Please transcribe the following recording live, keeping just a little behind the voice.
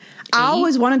I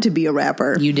always wanted to be a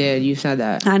rapper. You did. You said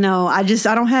that. I know. I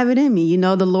don't have it in me. You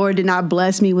know, the Lord did not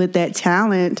bless me with that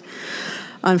talent.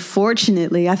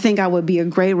 Unfortunately, I think I would be a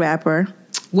great rapper.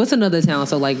 What's another talent?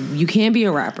 So, like, you can be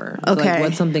a rapper. So, Okay. like,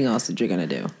 what's something else that you're going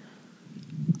to do?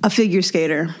 A figure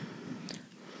skater.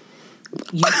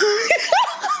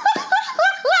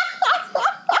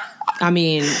 I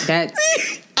mean, that...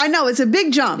 I know, it's a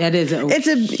big jump. That is it's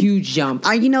a huge jump.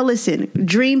 You know, listen,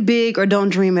 dream big or don't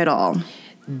dream at all.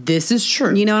 This is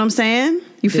true. You know what I'm saying?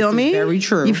 You feel me? Very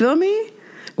true. You feel me?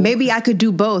 Maybe I could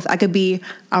do both. I could be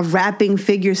a rapping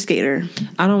figure skater.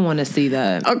 I don't want to see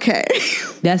that. Okay.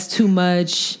 That's too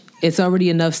much. It's already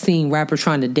enough seeing rappers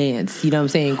trying to dance. You know what I'm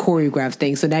saying? Choreograph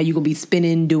things. So now you're going to be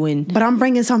spinning, doing... But I'm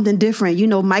bringing something different. You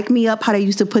know, mic me up how they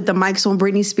used to put the mics on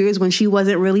Britney Spears when she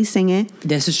wasn't really singing.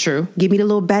 This is true. Give me the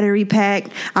little battery pack.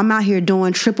 I'm out here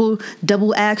doing triple,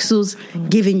 double axles,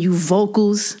 giving you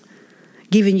vocals,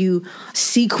 giving you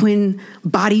sequin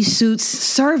bodysuits,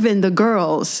 serving the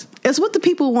girls. It's what the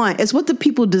people want. It's what the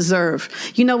people deserve.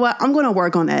 You know what? I'm going to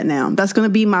work on that now. That's going to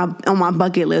be on my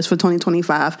bucket list for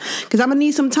 2025 because I'm going to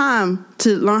need some time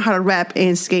to learn how to rap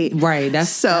and skate. Right.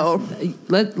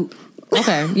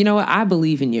 Okay. You know what? I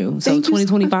believe in you. So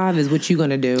 2025 is what you're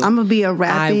going to do. I'm going to be a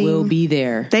rapping. I will be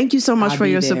there. Thank you so much for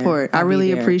your support. I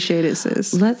really appreciate it,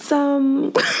 sis. Let's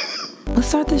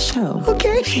start this show.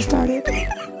 Okay. She started.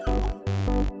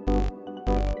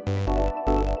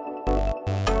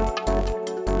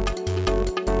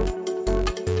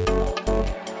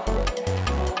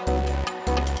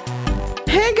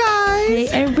 Hey guys. Hey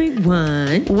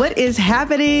everyone. What is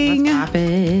happening? What's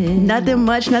happening? Nothing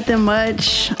much.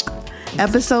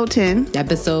 Episode 10.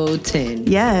 Episode 10.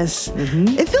 Yes.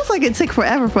 Mm-hmm. It feels like it took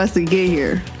forever for us to get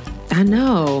here. I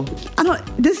know.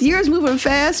 This year is moving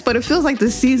fast, but it feels like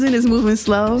the season is moving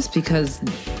slow. It's because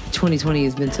 2020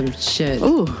 has been some shit.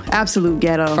 Ooh, absolute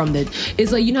ghetto.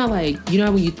 It's like,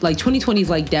 when you, like, 2020 is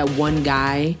like that one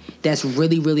guy that's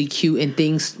really, really cute and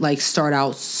things, like, start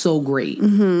out so great.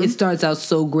 Mm-hmm. It starts out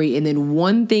so great, and then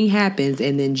one thing happens,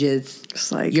 and then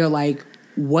just, you're like,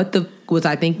 what was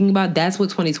I thinking about? That's what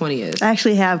 2020 is. I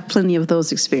actually have plenty of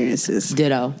those experiences.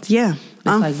 Ditto. Yeah. It's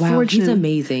like, wow, he's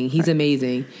amazing. He's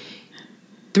amazing.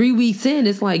 3 weeks in,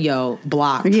 it's like, yo,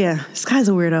 blocked. Yeah, this guy's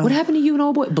a weirdo. What happened to you and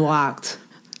old boy? Blocked.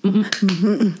 Don't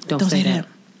say that.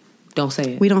 Don't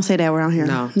say it. We don't say that around here.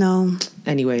 No.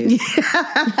 Anyways.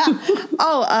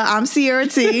 I'm Sierra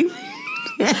T.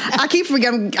 I keep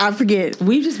forgetting. I forget.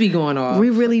 We just be going off. We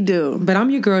really do. But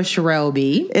I'm your girl, Sherelle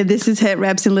B. And this is Head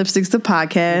Wraps and Lipsticks, the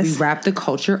podcast. We wrap the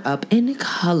culture up in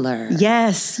color.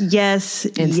 Yes.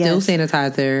 And still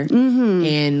sanitizer. Mm-hmm.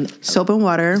 And soap and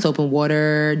water.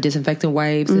 Disinfectant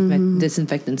wipes. Mm-hmm.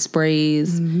 Disinfectant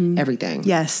sprays. Mm-hmm. Everything.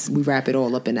 Yes. We wrap it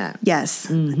all up in that. Yes.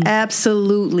 Mm-hmm.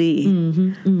 Absolutely.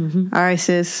 Mm-hmm. Mm-hmm. All right,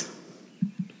 sis.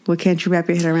 What can't you wrap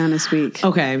your head around this week?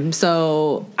 Okay,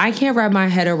 so I can't wrap my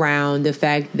head around the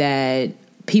fact that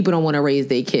people don't want to raise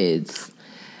their kids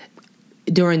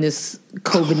during this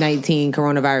COVID-19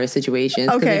 coronavirus situation.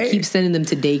 Okay. They keep sending them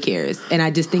to daycares. And I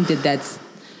just think that's...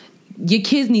 Your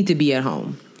kids need to be at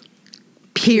home.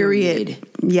 Period.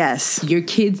 Yes. Your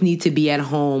kids need to be at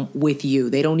home with you.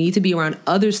 They don't need to be around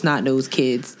other snot-nosed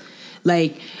kids.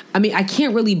 Like, I mean, I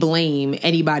can't really blame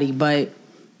anybody but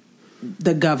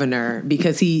the governor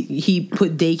because he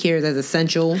put daycares as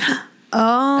essential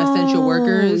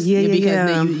workers. Because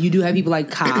you do have people like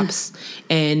cops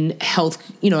and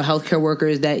healthcare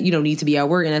workers that need to be at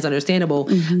work, and that's understandable.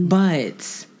 Mm-hmm.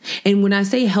 But when I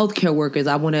say healthcare workers,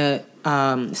 I want to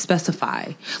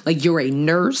specify, like, you're a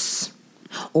nurse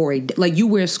or you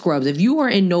wear scrubs. If you are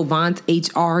in Novant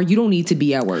HR, you don't need to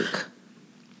be at work.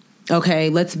 Okay,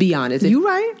 let's be honest. You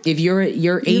right. If you're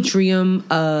your atrium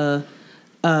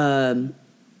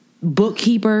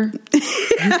bookkeeper,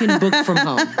 you can book from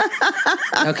home.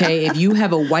 Okay, if you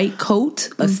have a white coat,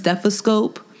 a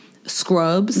stethoscope,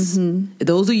 scrubs,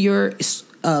 those are your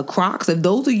Crocs. If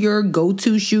those are your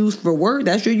go-to shoes for work,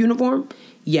 that's your uniform.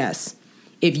 Yes,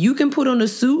 if you can put on a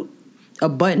suit, a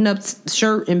button-up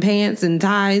shirt and pants and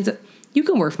ties, you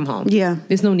can work from home. Yeah,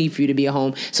 there's no need for you to be at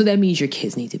home. So that means your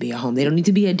kids need to be at home. They don't need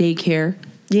to be at daycare.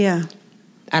 Yeah.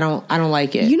 I don't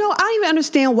like it. I don't even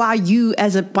understand why you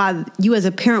as a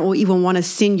parent will even want to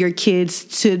send your kids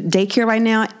to daycare right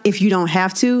now if you don't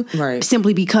have to. Right.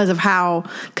 Simply because of how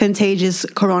contagious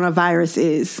coronavirus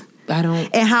is.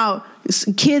 And how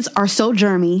kids are so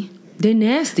germy. They're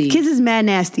nasty. Kids is mad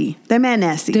nasty. They're mad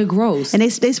nasty. They're gross. And they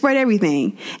spread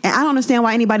everything. And I don't understand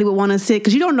why anybody would want to sit,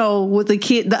 because you don't know what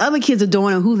the other kids are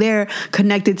doing and who they're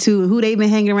connected to and who they've been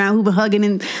hanging around, who been hugging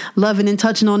and loving and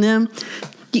touching on them.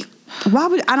 Why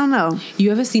would I don't know?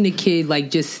 You ever seen a kid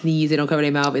like just sneeze, they don't cover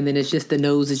their mouth, and then it's just the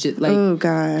nose is just like, oh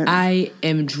God. I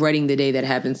am dreading the day that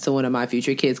happens to one of my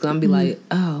future kids, because I'm gonna be like,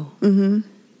 oh,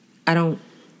 I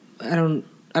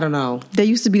don't know. There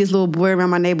used to be this little boy around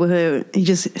my neighborhood. He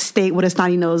just stayed with a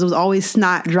snotty nose. It was always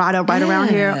snot dried up right around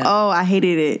here. Oh, I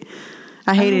hated it.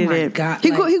 I hated it. God,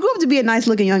 he grew up to be a nice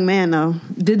looking young man though.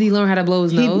 Did he learn how to blow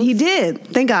his nose? He did.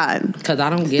 Thank God. Because I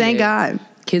don't get it. Thank God.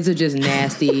 Kids are just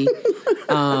nasty.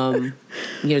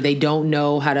 They don't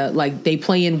know how to, like, they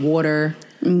play in water.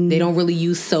 They don't really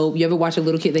use soap. You ever watch a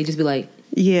little kid, they just be like,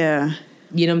 yeah.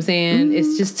 You know what I'm saying?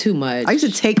 It's just too much. I used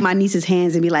to take my niece's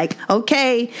hands and be like,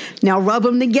 okay, now rub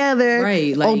them together.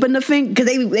 Right. Like, open the finger. Because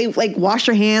they like wash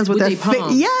your hands with their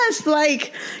palms. Yes.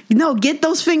 Like, get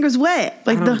those fingers wet.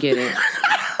 Like I don't get it.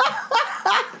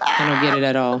 I don't get it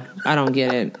at all. I don't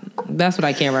get it. That's what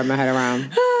I can't wrap my head around.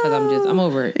 Because I'm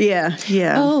over it. Yeah.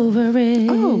 Over it.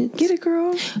 Oh, get it,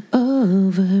 girl.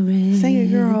 Over it. Sing it,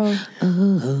 girl.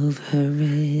 Over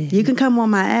it. You can come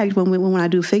on my act when I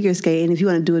do figure skating. If you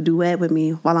want to do a duet with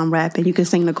me while I'm rapping, you can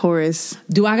sing the chorus.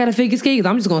 Do I got to figure skate? Because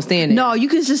I'm just going to stand there. No, you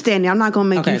can just stand there. I'm not going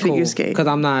to make you figure skate. Because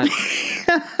I'm not.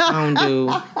 I don't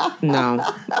do. No.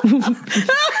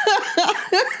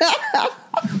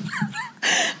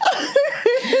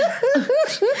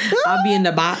 I'll be in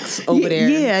the box over there.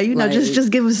 Yeah, like,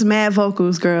 just give us mad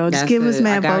vocals, girl. Just give us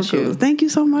mad vocals. You. Thank you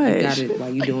so much. I got it while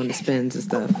you doing the spins and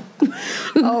stuff.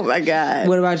 Oh my God.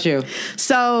 What about you?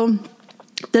 So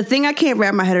the thing I can't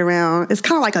wrap my head around, it's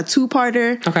kind of like a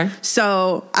two-parter. Okay.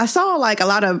 So I saw like a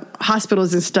lot of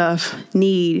hospitals and stuff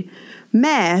need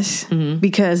masks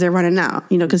because they're running out,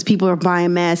 because people are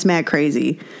buying masks mad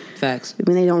crazy. Facts. I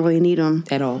mean, they don't really need them.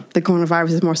 At all. The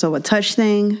coronavirus is more so a touch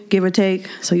thing, give or take.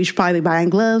 So you should probably be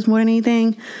buying gloves more than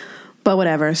anything. But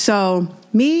whatever. So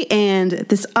me and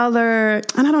this other,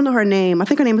 and I don't know her name. I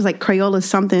think her name is like Crayola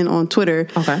something on Twitter.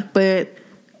 Okay. But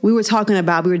we were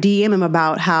DMing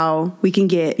about how we can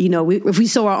get, if we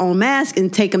sew our own mask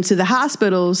and take them to the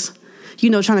hospitals,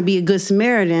 trying to be a good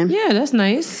Samaritan. Yeah, that's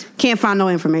nice. Can't find no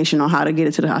information on how to get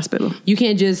it to the hospital. You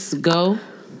can't just go?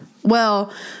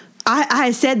 Well, I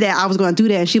had said that I was going to do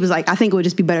that, and she was like, I think it would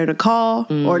just be better to call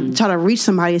or try to reach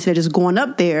somebody instead of just going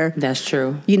up there. That's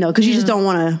true. Because you just don't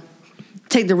want to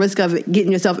take the risk of it,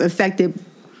 getting yourself infected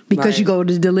because you go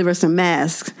to deliver some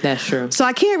masks. That's true. So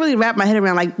I can't really wrap my head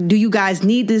around, like, do you guys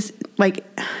need this? Like,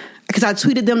 because I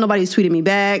tweeted them, nobody's tweeted me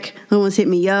back. No one's hit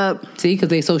me up. See, because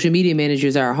they social media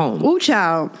managers are at home. Ooh,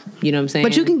 child. You know what I'm saying?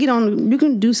 But you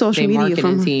can do social media from... Their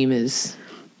marketing team is...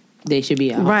 They should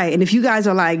be out. Right. And if you guys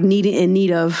are like in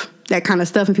need of that kind of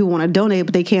stuff and people want to donate,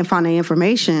 but they can't find the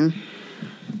information,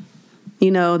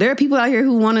 there are people out here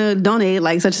who want to donate,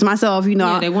 like such as myself,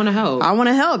 Yeah, they want to help. I want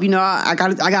to help. I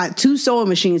got 2 sewing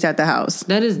machines at the house.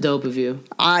 That is dope of you.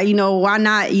 Why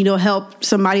not, help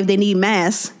somebody if they need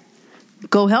masks?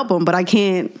 Go help them, but I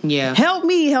can't. Yeah. Help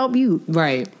me, help you.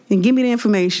 Right. And give me the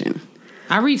information.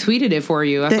 I retweeted it for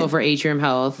you. I saw for Atrium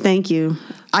Health. Thank you.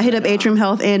 I hit up Atrium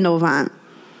Health and Novant.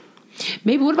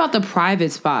 Maybe what about the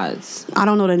private spots? I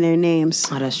don't know their names.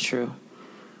 Oh, that's true.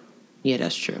 Yeah,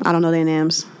 that's true. I don't know their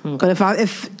names. Okay. But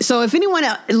if anyone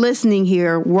listening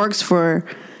here works for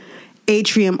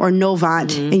Atrium or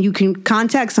Novant, and you can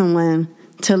contact someone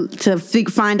to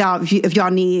find out if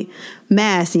y'all need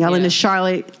masks and y'all in the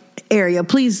Charlotte area,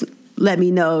 please let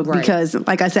me know because,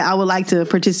 like I said, I would like to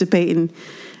participate and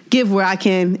give where I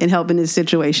can and help in this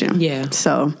situation. Yeah.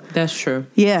 So that's true.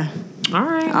 Yeah. All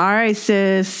right,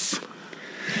 sis.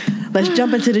 Let's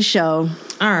jump into the show.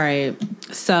 All right.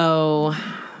 So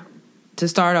to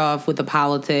start off with the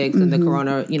politics and the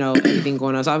corona, everything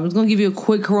going on. So I was going to give you a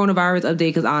quick coronavirus update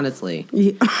because honestly,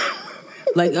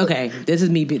 okay, this is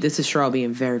Cheryl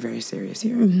being very, very serious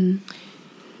here.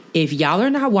 If y'all are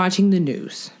not watching the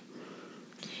news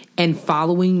and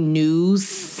following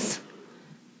news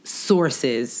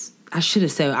sources, I should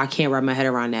have said I can't wrap my head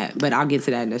around that, but I'll get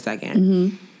to that in a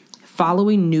second.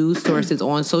 Following news sources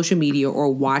on social media or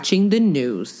watching the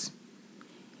news,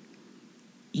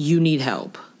 you need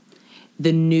help.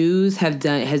 The news has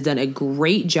done a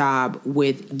great job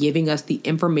with giving us the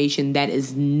information that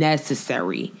is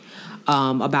necessary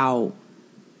about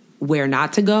where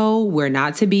not to go, where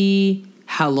not to be,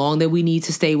 how long that we need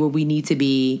to stay where we need to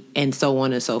be, and so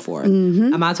on and so forth.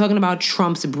 I'm not talking about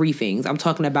Trump's briefings. I'm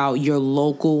talking about your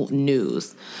local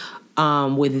news.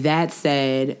 With that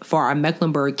said, for our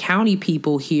Mecklenburg County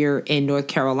people here in North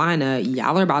Carolina,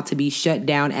 y'all are about to be shut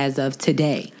down as of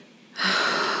today.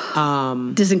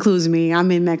 This includes me.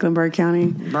 I'm in Mecklenburg County.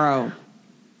 Bro.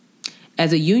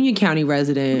 As a Union County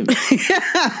resident,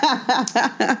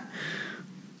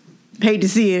 Hate to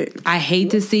see it. I hate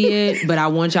to see it, but I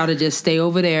want y'all to just stay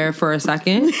over there for a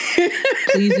second.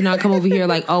 Please do not come over here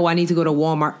like, oh, I need to go to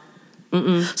Walmart.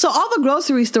 So all the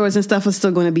grocery stores and stuff are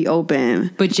still going to be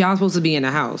open. But y'all supposed to be in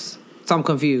the house. So I'm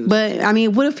confused. But, I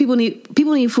mean, what if people need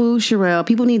food, Sherelle?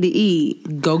 People need to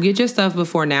eat. Go get your stuff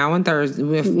before now and Thursday.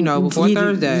 Before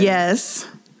Thursday. Yes.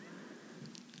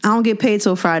 I don't get paid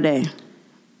till Friday.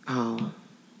 Oh.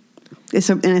 It's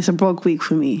a broke week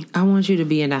for me. I want you to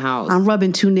be in the house. I'm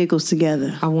rubbing 2 nickels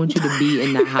together. I want you to be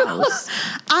in the house.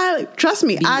 Trust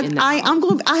me. I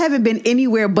haven't been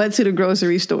anywhere but to the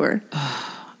grocery store.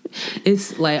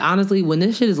 It's like, honestly, when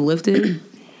this shit is lifted,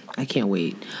 I can't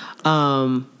wait.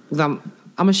 'Cause I'm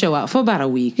gonna show out for about a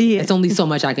week. Yeah. It's only so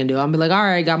much I can do. I'm be like, all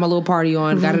right, got my little party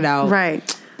on, got it out.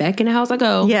 Right. Back in the house I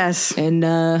go. Yes. And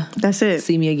that's it.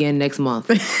 See me again next month.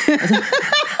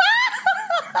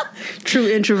 True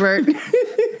introvert.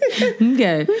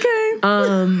 Okay.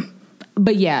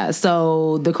 But yeah,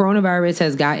 so the coronavirus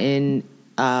has gotten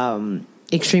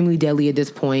extremely deadly at this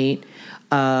point.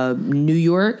 New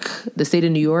York, the state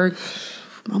of New York,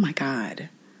 oh my God,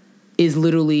 is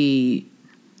literally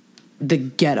the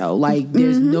ghetto. Like,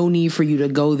 there's no need for you to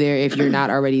go there if you're not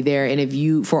already there.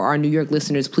 And for our New York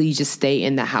listeners, please just stay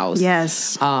in the house.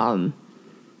 Yes.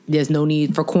 There's no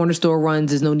need for corner store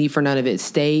runs. There's no need for none of it.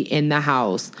 Stay in the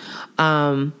house.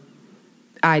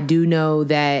 I do know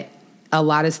that a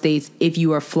lot of states, if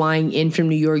you are flying in from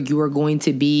New York, you are going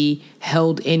to be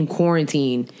held in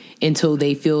quarantine until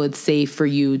they feel it's safe for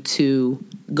you to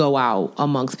go out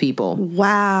amongst people.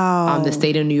 Wow. The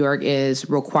state of New York is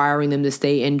requiring them to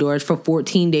stay indoors for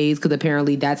 14 days because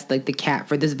apparently that's like the cap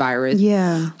for this virus.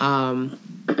 Yeah.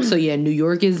 So yeah, New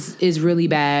York is really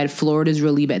bad. Florida is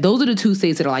really bad. Those are the 2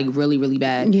 states that are like really, really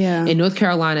bad. Yeah. In North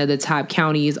Carolina, the top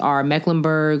counties are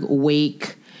Mecklenburg,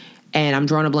 Wake, and I'm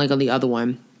drawing a blank on the other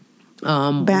one.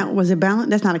 Was it Balance?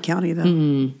 That's not a county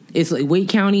though. It's like Wake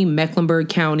County, Mecklenburg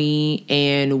County,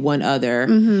 and one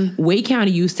other. Wake County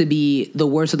used to be the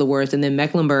worst of the worst, and then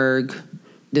Mecklenburg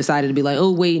decided to be like,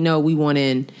 oh wait, no, we want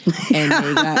in, and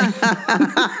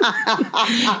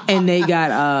they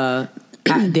got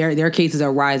their cases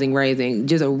are rising.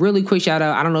 Just a really quick shout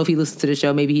out. I don't know if he listens to the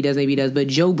show. Maybe he does, maybe he does. But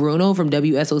Joe Bruno from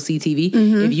WSOC TV.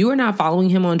 If you are not following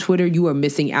him on Twitter, you are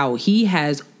missing out. He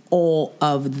has all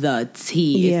of the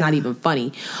tea. Yeah. It's not even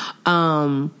funny.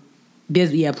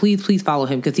 Please follow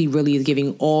him because he really is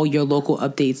giving all your local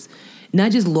updates,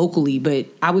 not just locally, but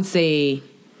I would say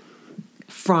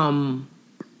from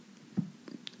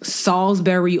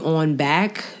Salisbury on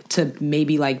back to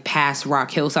maybe like past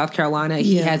Rock Hill, South Carolina.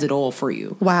 He has it all for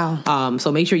you. Wow.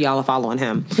 So make sure y'all are following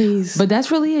him. Please. But that's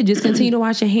really it. Just continue to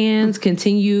wash your hands.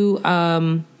 Continue.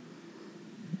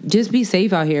 Just be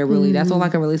safe out here, really. That's all I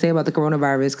can really say about the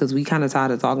coronavirus because we kind of tired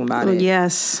of talking about it.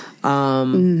 Yes.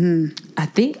 I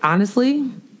think, honestly,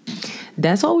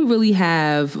 that's all we really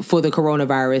have for the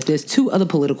coronavirus. There's 2 other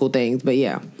political things, but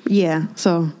yeah. Yeah,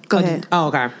 so go ahead. Oh,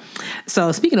 okay.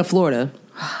 So speaking of Florida,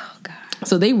 Oh, God.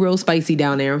 so they real spicy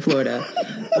down there in Florida.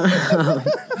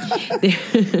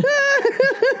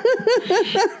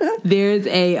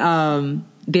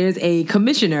 There's a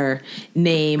commissioner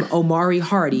named Omari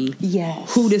Hardy,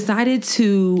 yes, who decided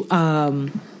to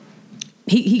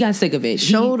he got sick of it.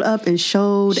 Showed up and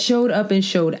showed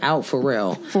out for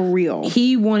real. For real.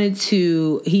 He wanted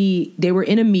to. They were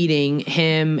in a meeting,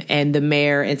 him and the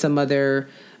mayor and some other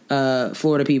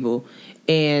Florida people,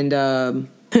 and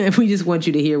we just want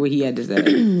you to hear what he had to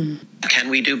say. Can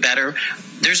we do better?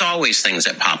 There's always things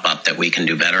that pop up that we can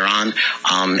do better on,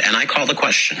 and I call the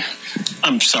question.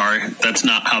 I'm sorry, that's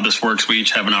not how this works. We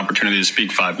each have an opportunity to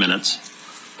speak 5 minutes.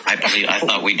 I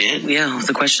thought we did. Yeah,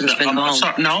 the question's been called.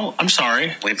 I'm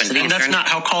sorry. That's not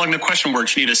how calling the question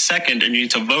works. You need a second and you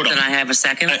need to vote on it. Can I have a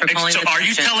second for calling the question? Are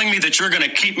you telling me that you're going to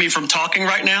keep me from talking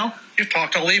right now? You've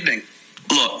talked all evening.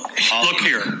 Look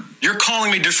here. You're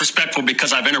calling me disrespectful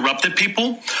because I've interrupted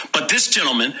people, but this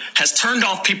gentleman has turned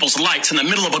off people's lights in the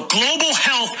middle of a global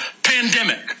health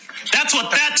pandemic. That's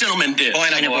what that gentleman did.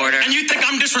 Point of order. And you think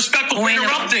I'm disrespectful for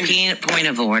interrupting? Point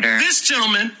of order. This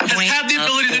gentleman has had the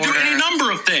ability to do any number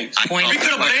of things. We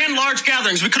could have banned large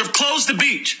gatherings. We could have closed the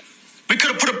beach. We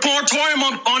could have put a moratorium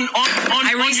on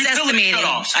utility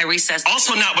shutoffs. I recessed.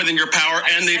 Also not within your power,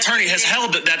 and the attorney has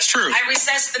held that that's true. I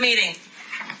recessed the meeting.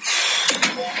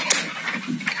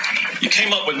 You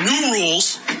came up with new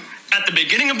rules at the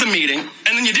beginning of the meeting,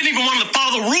 and then you didn't even want to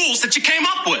follow the rules that you came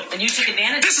up with. And you took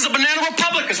advantage. This is a banana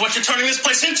republic, is what you're turning this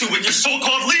place into with your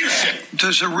so-called leadership.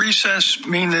 Does a recess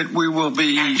mean that we will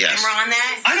be? Yes. Camera on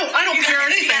that? I don't care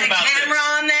anything about this. Camera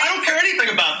on that? I don't care anything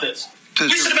about this. We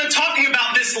should have been talking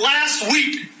about this last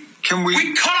week.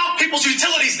 We cut off people's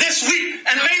utilities this week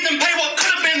and made them pay what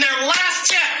could have been their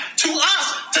last check to us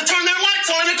to turn their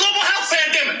lights on in a global health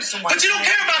pandemic. But you don't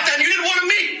care about that and you didn't want to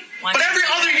meet. But every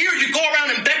other year you go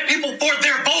around and beg people for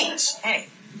their votes. Hey.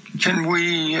 Can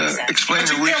we explain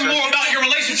But you care more about your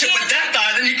relationship with that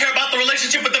guy than you care about the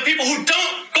relationship with the people who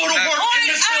don't go to work in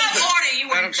this building. Order, you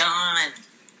were done.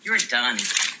 You're done.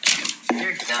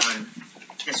 You're done.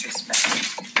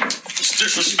 Disrespectful. What's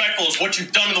disrespectful is what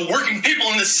you've done to the working people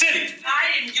in the city.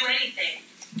 I didn't do anything.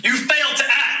 You failed to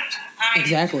act.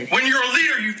 Exactly. When you're a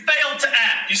leader, you failed to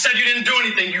act. You said you didn't do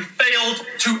anything. You failed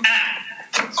to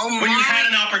act. When you had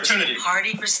an opportunity.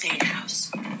 Party for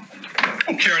Statehouse. I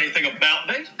don't care anything about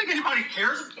that. Do you think anybody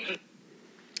cares?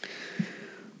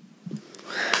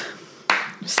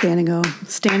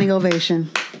 Standing ovation.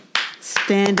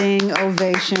 Standing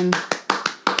ovation.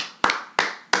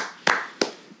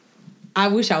 I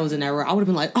wish I was in that room. I would have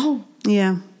been like,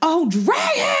 Yeah.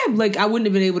 drag him! Like, I wouldn't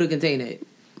have been able to contain it.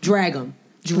 Drag them.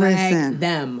 Drag Listen.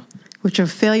 them. With your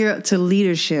failure to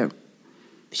leadership.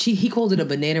 He called it a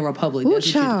banana republic. Ooh, That's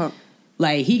what child.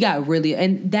 like, he got really...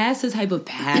 And that's the type of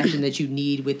passion that you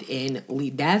need within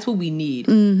lead. That's what we need.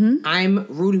 Mm-hmm. I'm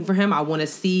rooting for him. I want to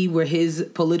see where his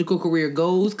political career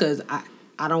goes, because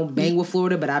I don't bang with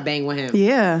Florida, but I bang with him.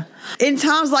 Yeah. In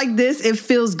times like this, it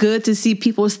feels good to see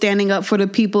people standing up for the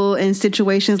people in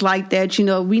situations like that. You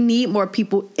know, we need more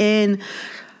people in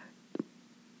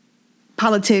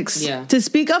politics to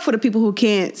speak up for the people who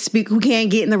can't speak, who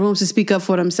can't get in the rooms to speak up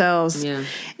for themselves. Yeah.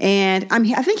 And I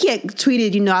think he had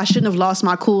tweeted, I shouldn't have lost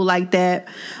my cool like that.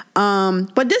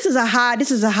 But this is a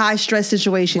high stress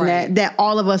situation that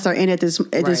all of us are in at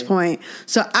this point.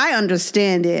 So I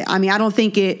understand it. I mean, I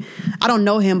don't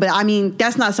know him, but I mean,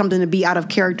 that's not something to be out of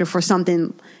character for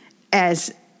something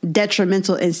as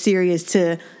detrimental and serious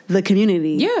to the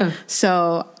community. Yeah.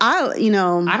 So I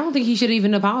don't think he should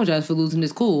even apologize for losing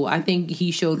his cool. I think he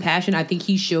showed passion. I think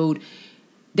he showed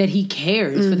that he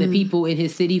cares for the people in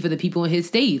his city, for the people in his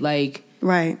state. Like,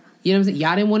 right. You know what I'm saying?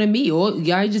 Y'all didn't want to meet, or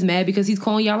y'all just mad because he's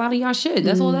calling y'all out of y'all shit.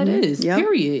 That's all that is.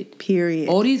 Yep. Period.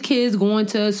 All these kids going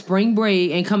to spring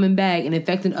break and coming back and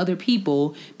infecting other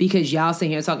people because y'all sitting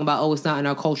here talking about, it's not in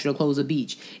our culture to close a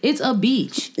beach. It's a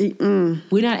beach. We're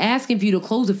not asking for you to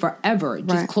close it forever.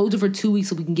 Just close it for 2 weeks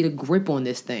so we can get a grip on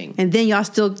this thing. And then y'all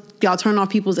turn off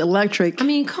people's electric. I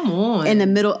mean, come on. In the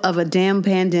middle of a damn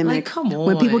pandemic. Like, come on.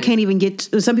 When some people can't even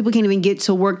get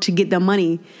to work to get the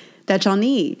money that y'all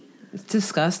need. It's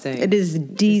disgusting. It is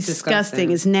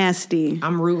disgusting. It's nasty.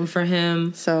 I'm rooting for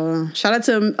him. So shout out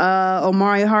to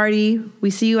Omari Hardy. We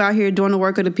see you out here doing the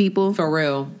work of the people. For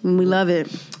real. And we love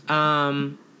it.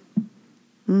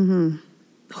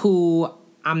 Who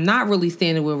I'm not really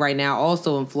standing with right now,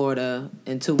 also in Florida,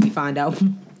 until we find out.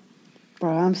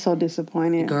 Bro, I'm so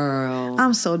disappointed. Girl.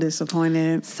 I'm so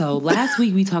disappointed. So last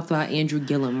week we talked about Andrew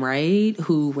Gillum, right?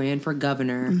 Who ran for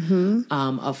governor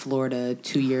of Florida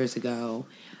 2 years ago.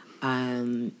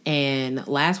 And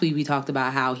last week we talked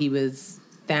about how he was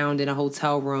found in a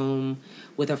hotel room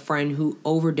with a friend who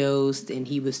overdosed, and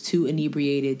he was too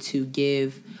inebriated to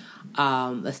give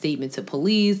a statement to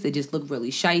police. They just looked really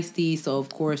shiesty. So of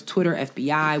course Twitter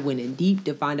FBI went in deep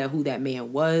to find out who that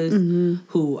man was,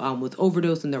 who was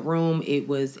overdosed in the room. It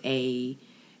was I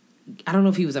don't know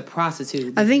if he was a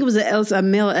prostitute. I think it was a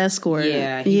male escort.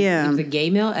 Yeah, he was a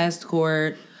gay male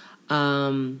escort.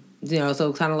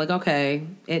 So kind of like, okay,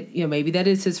 maybe that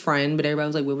is his friend, but everybody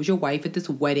was like, where was your wife at this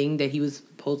wedding that he was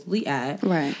supposedly at?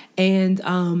 Right.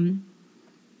 And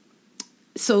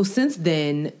so since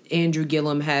then, Andrew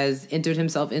Gillum has entered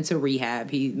himself into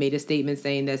rehab. He made a statement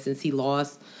saying that since he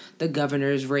lost the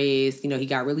governor's race, he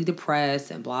got really depressed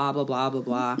and blah, blah, blah, blah,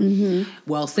 blah.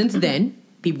 Well, since then,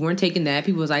 people weren't taking that.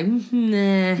 People was like,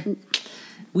 nah,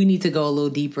 we need to go a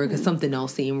little deeper because something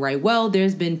else seemed right. Well,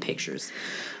 there's been pictures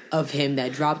of him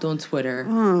that dropped on Twitter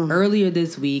earlier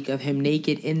this week of him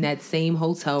naked in that same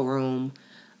hotel room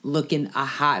looking a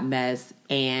hot mess,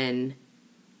 and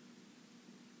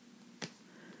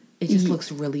it just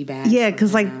looks really bad. Yeah,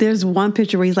 because there's one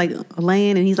picture where he's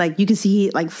laying and he's you can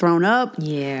see he thrown up.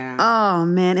 Yeah. Oh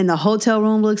man, and the hotel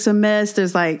room looks a mess.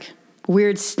 There's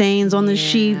weird stains on the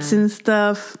sheets and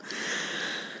stuff.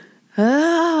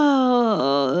 Oh,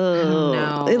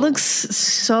 it looks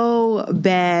so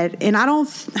bad, and I don't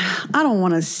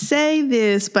want to say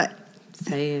this, but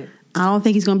say it. I don't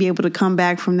think he's going to be able to come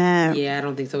back from that. Yeah, I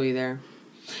don't think so either.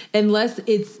 Unless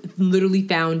it's literally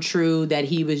found true that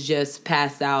he was just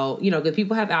passed out. Because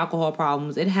people have alcohol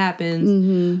problems. It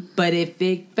happens. But if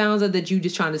it found out that you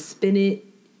just trying to spin it,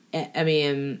 I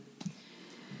mean,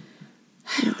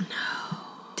 I don't know.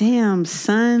 Damn,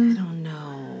 son.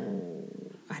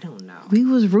 I don't know. We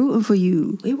was rooting for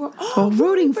you. We were all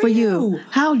rooting for you.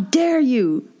 How dare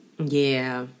you?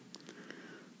 Yeah.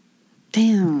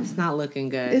 Damn. It's not looking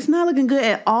good. It's not looking good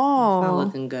at all. It's not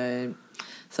looking good.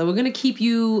 So we're going to keep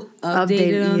you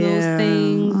updated on those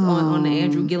things, on the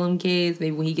Andrew Gillum case.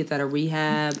 Maybe when he gets out of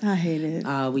rehab. I hate it.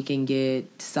 We can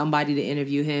get somebody to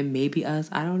interview him. Maybe us.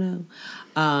 I don't know.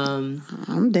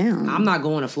 I'm down. I'm not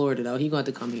going to Florida, though. He's going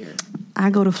to have to come here. I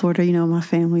go to Florida. You know, my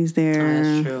family's there. Oh,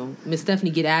 that's true. Miss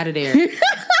Stephanie, get out of there.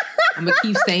 I'm going to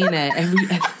keep saying that every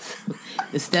episode.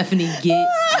 Miss Stephanie, get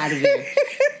out of there.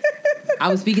 I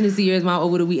was speaking to Sierra's mom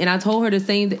over the week, and I told her the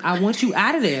same thing. I want you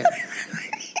out of there.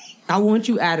 I want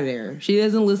you out of there. She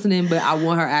doesn't listen in, but I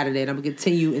want her out of there. And I'm going to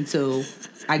continue until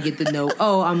I get the note.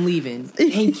 Oh, I'm leaving.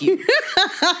 Thank you.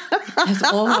 That's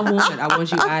all I want. I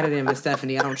want you out of there, Miss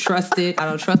Stephanie. I don't trust it. I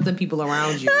don't trust the people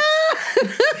around you.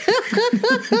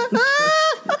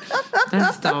 I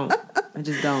just don't.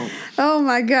 Oh,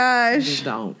 my gosh. I just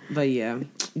don't. But yeah,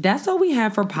 that's all we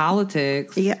have for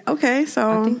politics. Yeah, okay.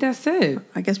 So I think that's it.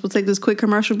 I guess we'll take this quick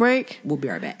commercial break. We'll be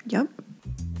right back. Yep.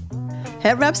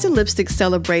 Head Wraps and Lipstick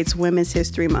celebrates Women's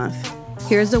History Month.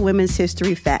 Here's a women's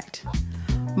history fact.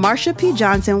 Marsha P.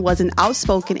 Johnson was an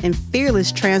outspoken and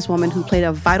fearless trans woman who played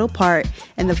a vital part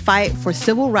in the fight for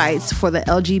civil rights for the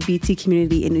LGBT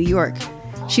community in New York.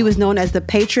 She was known as the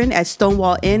patron at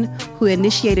Stonewall Inn who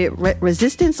initiated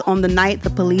resistance on the night the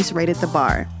police raided the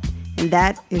bar. And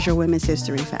that is your women's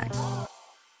history fact.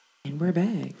 And we're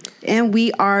back. And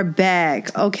we are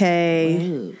back. Okay.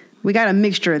 Ooh. We got a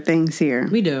mixture of things here.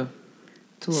 We do.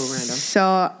 It's a little random.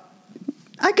 So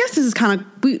I guess this is kind of,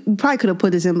 we probably could have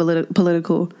put this in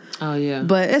political. Oh, yeah.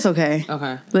 But it's okay.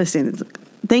 Okay. Listen,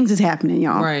 things is happening,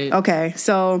 y'all. Right. Okay.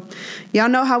 So y'all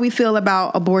know how we feel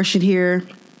about abortion here.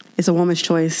 It's a woman's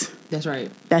choice. That's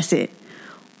right. That's it.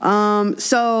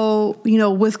 So, you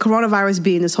know, with coronavirus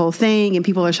being this whole thing and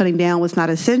people are shutting down what's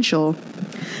not essential,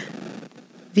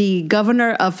 the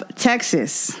governor of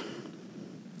Texas.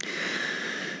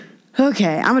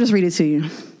 Okay, I'm going to just read it to you.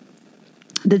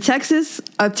 The Texas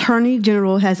Attorney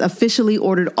General has officially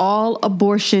ordered all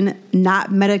abortion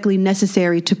not medically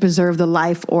necessary to preserve the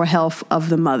life or health of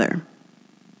the mother.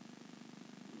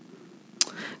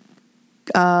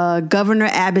 Governor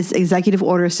Abbott's executive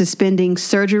order suspending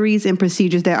surgeries and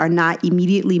procedures that are not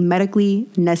immediately medically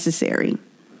necessary.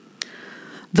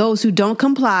 Those who don't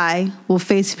comply will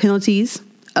face penalties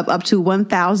of up to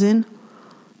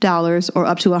 $1,000 or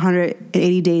up to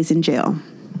 180 days in jail.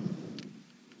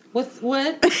 What?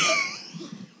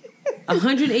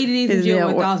 180 days in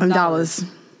jail, $1,000.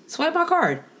 Swipe my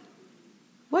card.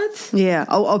 What? Yeah.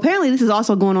 Oh, apparently this is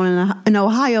also going on in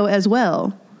Ohio as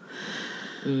well.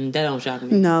 That don't shock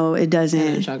me. No, it doesn't.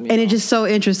 That don't shock me and it's just so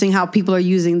interesting how people are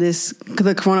using the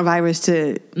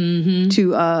coronavirus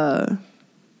to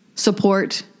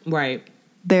support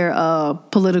their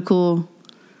political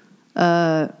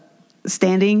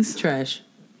standings. Trash.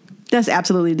 That's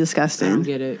absolutely disgusting. I don't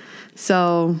get it.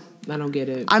 So I don't get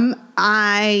it. I'm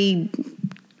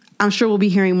sure we'll be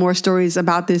hearing more stories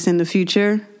about this in the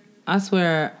future. I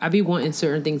swear, I be wanting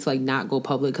certain things to like not go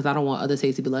public because I don't want other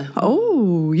states to be like,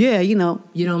 oh yeah, you know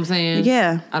what I'm saying?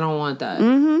 Yeah, I don't want that.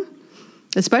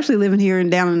 Especially living here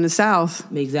and down in the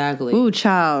South. Exactly. Ooh,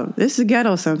 child, this is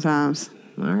ghetto sometimes.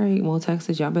 All right, well,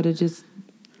 Texas, y'all better just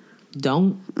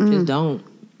don't. Just don't.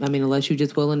 I mean, unless you're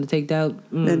just willing to take that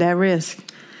risk.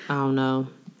 I don't know.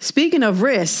 Speaking of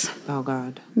risks, oh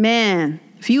God, man,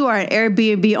 if you are an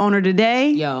Airbnb owner today,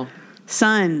 yo.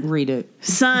 Son. Read it.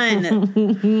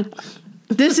 Son.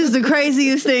 This is the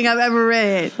craziest thing I've ever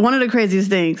read. One of the craziest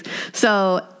things.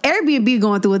 So Airbnb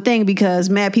going through a thing because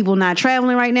mad people not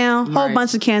traveling right now. Whole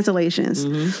bunch of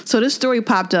cancellations. So this story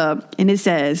popped up and it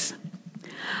says,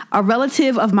 a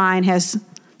relative of mine has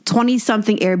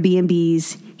 20-something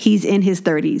Airbnbs. He's in his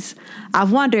 30s.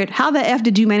 I've wondered, how the F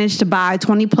did you manage to buy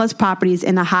 20-plus properties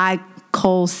in a high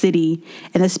coal city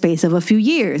in the space of a few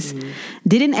years?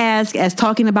 Didn't ask, as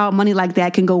talking about money like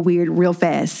that can go weird real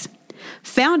fast.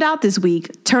 Found out this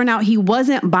week, turned out he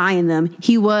wasn't buying them.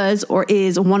 He was or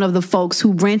is one of the folks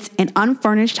who rents an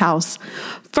unfurnished house,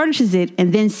 furnishes it,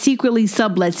 and then secretly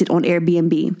sublets it on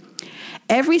Airbnb.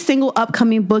 Every single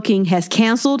upcoming booking has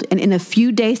canceled, and in a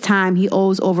few days' time, he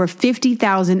owes over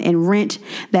 $50,000 in rent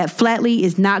that flatly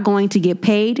is not going to get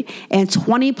paid, and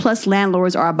 20-plus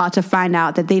landlords are about to find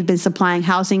out that they've been supplying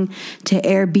housing to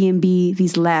Airbnb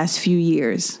these last few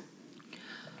years.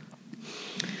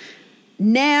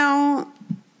 Now,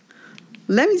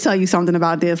 let me tell you something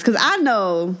about this, because I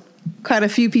know quite a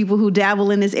few people who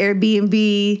dabble in this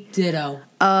Airbnb ditto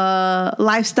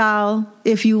lifestyle,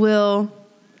 if you will.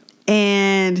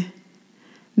 And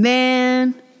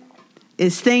man,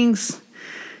 it's things,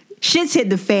 Shit's hit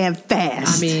the fan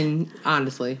fast. I mean,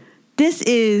 honestly. This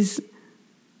is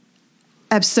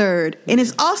absurd. And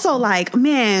it's also like,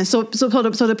 man, so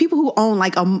the people who own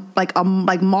like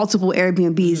multiple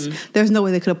Airbnbs, there's no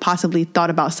way they could have possibly thought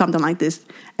about something like this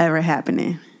ever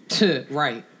happening.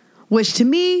 Right. Which to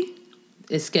me,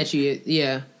 it's sketchy.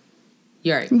 Yeah.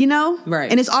 You're right. You know?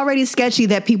 Right. And it's already sketchy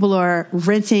that people are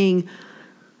renting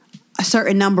a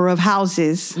certain number of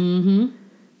houses.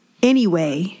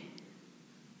 Anyway,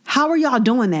 how are y'all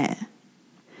doing that?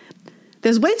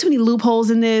 There's way too many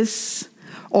loopholes in this,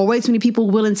 or way too many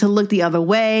people willing to look the other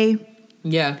way.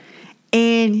 Yeah.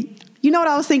 And you know what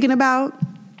I was thinking about?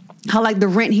 How like the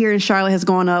rent here in Charlotte has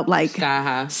gone up like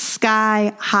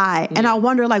sky high. And I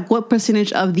wonder like what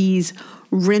percentage of these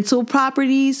rental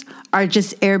properties are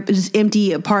just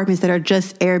empty apartments that are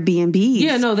just Airbnbs.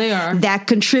 Yeah, no, they are. That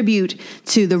contribute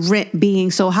to the rent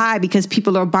being so high because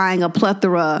people are buying a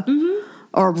plethora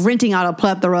or renting out a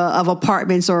plethora of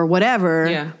apartments or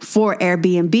whatever for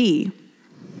Airbnb.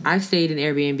 I stayed in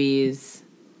Airbnbs,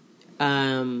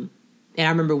 and I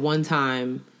remember one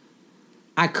time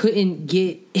I couldn't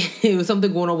get, it was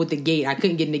something going on with the gate. I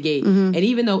couldn't get in the gate. And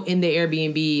even though in the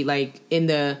Airbnb, like in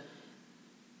the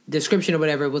description or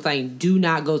whatever, it was like, do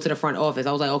not go to the front office.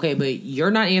 I was like, okay, but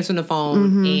you're not answering the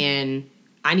phone and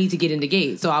I need to get in the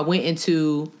gate. So I went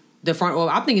into the front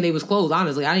office. I'm thinking they was closed,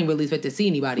 honestly. I didn't really expect to see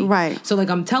anybody. Right. So like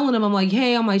I'm telling him, I'm like,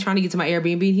 hey, I'm like trying to get to my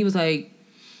Airbnb. And he was like,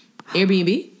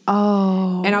 Airbnb?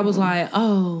 Oh. And I was like,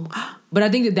 oh. But I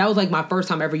think that was like my first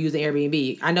time ever using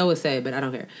Airbnb. I know it's said, but I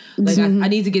don't care. Like I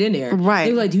need to get in there. Right.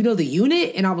 They were like, do you know the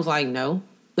unit? And I was like, no.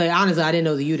 Like honestly, I didn't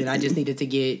know the unit. I just needed to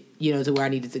get, to where I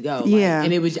needed to go. Like, yeah.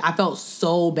 And I felt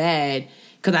so bad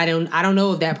because I don't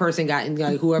know if that person got in,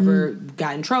 like whoever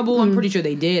got in trouble. I'm pretty sure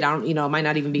they did. I don't, it might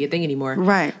not even be a thing anymore.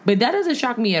 Right. But that doesn't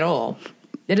shock me at all.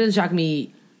 That doesn't shock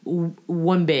me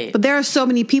one bit. But there are so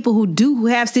many people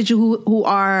who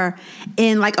are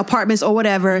in like apartments or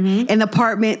whatever, and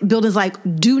apartment buildings like,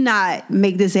 do not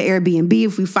make this an Airbnb.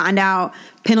 If we find out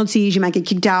penalties, you might get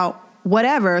kicked out,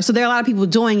 whatever. So there are a lot of people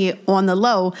doing it on the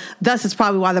low. Thus, it's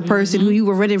probably why the person who you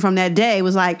were renting from that day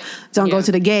was like, don't go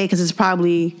to the gate because it's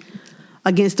probably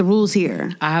against the rules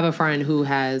here. I have a friend who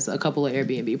has a couple of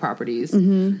Airbnb properties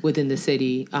within the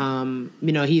city.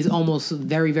 He's almost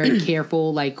very, very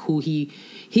careful, like who he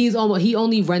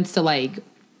only rents to like,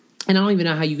 and I don't even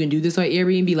know how you can do this on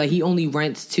Airbnb. Like he only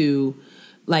rents to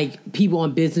like people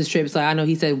on business trips. Like I know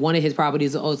he said one of his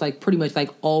properties is like pretty much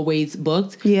like always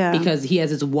booked. Yeah. Because he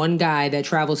has this one guy that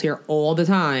travels here all the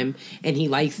time and he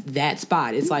likes that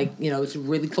spot. It's like, it's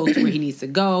really close to where he needs to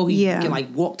go. He can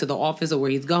like walk to the office or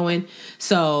where he's going.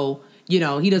 So, he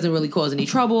doesn't really cause any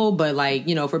trouble. But like,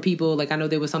 for people, like I know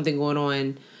there was something going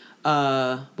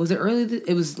on. Was it early?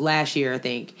 It was last year, I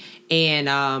think.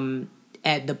 And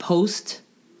at the Post,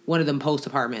 one of them Post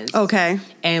apartments. Okay.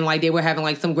 And like they were having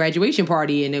like some graduation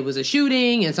party and it was a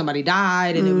shooting and somebody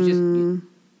died and it was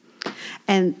just.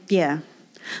 And yeah.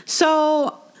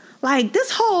 So like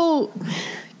this whole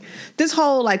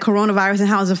like coronavirus and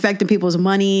how it's affecting people's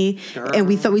money. Girl. And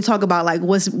we talk about like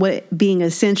what being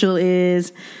essential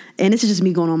is. And this is just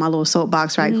me going on my little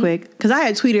soapbox right quick. Because I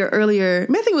had tweeted earlier,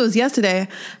 I think it was yesterday,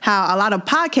 how a lot of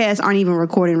podcasts aren't even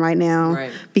recording right now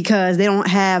because they don't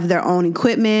have their own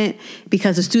equipment,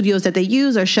 because the studios that they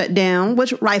use are shut down,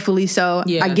 which rightfully so.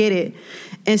 Yeah. I get it.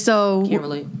 And so... Can't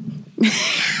relate.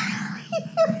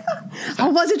 I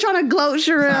wasn't trying to gloat,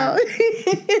 Sherelle.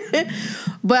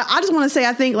 But I just want to say,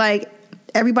 I think like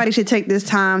everybody should take this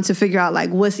time to figure out like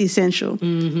what's essential.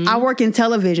 I work in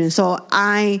television, so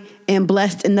I am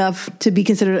blessed enough to be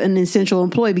considered an essential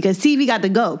employee because TV got to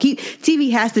go.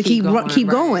 TV has to keep going.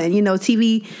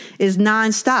 TV is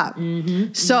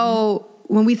nonstop. So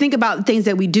when we think about things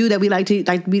that we do that we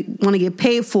we want to get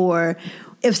paid for,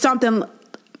 if something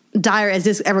dire as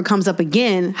this ever comes up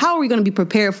again, how are we going to be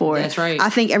prepared for it? That's right. I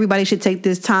think everybody should take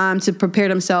this time to prepare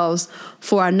themselves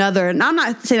for another, and I'm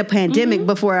not saying a pandemic,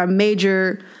 but for a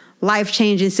major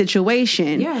life-changing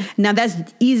situation. Yeah. Now that's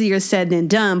easier said than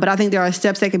done, but I think there are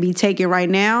steps that can be taken right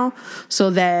now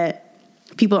so that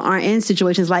people aren't in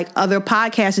situations like other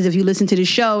podcasters. If you listen to the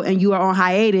show and you are on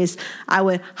hiatus, I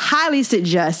would highly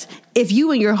suggest, if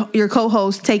you and your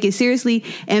co-host take it seriously,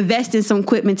 invest in some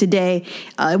equipment today.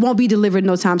 It won't be delivered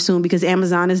no time soon because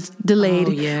Amazon is delayed.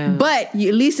 Oh, yeah. But at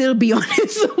least it'll be on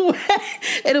its way.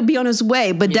 It'll be on its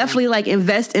way. But definitely like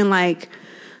invest in like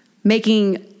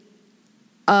making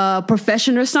a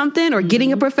profession or something, or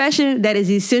getting a profession that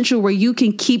is essential where you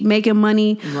can keep making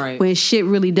money when shit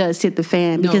really does hit the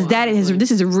fan. Because this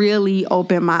has really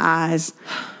opened my eyes.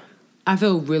 I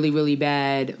feel really, really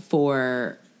bad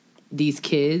for these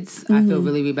kids. I feel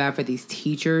really, really bad for these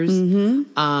teachers.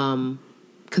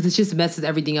 Because it just messes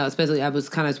everything up. Especially, I was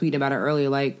kind of tweeting about it earlier.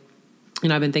 Like,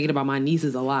 I've been thinking about my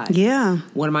nieces a lot. Yeah.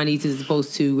 One of my nieces is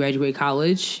supposed to graduate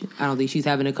college. I don't think she's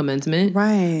having a commencement.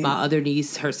 Right. My other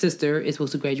niece, her sister, is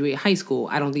supposed to graduate high school.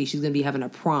 I don't think she's going to be having a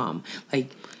prom.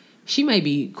 Like, she might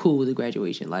be cool with the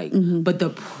graduation. Like, but the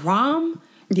prom,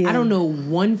 I don't know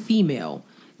one female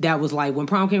that was like, when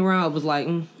prom came around, it was like,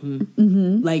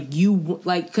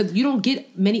 like, because you don't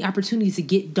get many opportunities to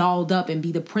get dolled up and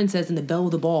be the princess and the belle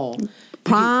of the ball.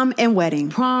 Prom and wedding.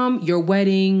 Prom, your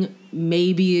wedding,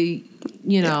 maybe,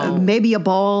 maybe a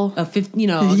ball. A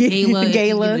gala,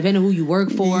 depending on who you work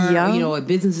for, or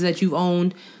businesses that you've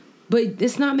owned. But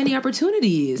it's not many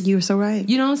opportunities. You're so right.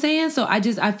 You know what I'm saying? So I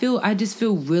just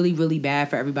feel really, really bad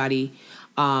for everybody.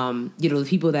 The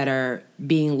people that are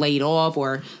being laid off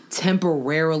or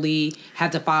temporarily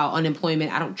have to file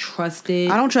unemployment. I don't trust it.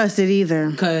 I don't trust it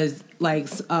either. Because, like,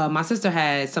 my sister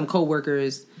had some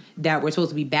coworkers that were supposed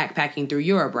to be backpacking through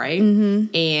Europe, right?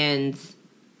 Mm-hmm. And,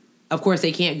 of course,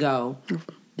 they can't go.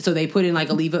 So they put in, like,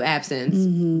 a leave of absence.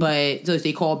 Mm-hmm. But so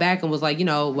they called back and was like,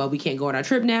 well, we can't go on our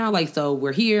trip now. Like, so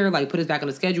we're here. Like, put us back on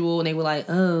the schedule. And they were like,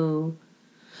 oh,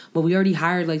 well, we already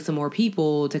hired, like, some more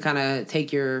people to kind of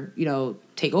take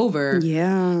over.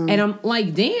 Yeah. And I'm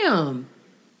like, damn.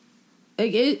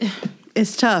 Like,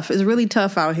 it's tough. It's really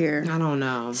tough out here. I don't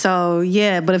know. So,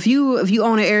 yeah. But if you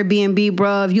own an Airbnb,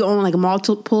 bro, if you own, like, a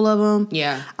multiple of them,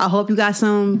 yeah, I hope you got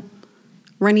some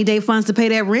rainy day funds to pay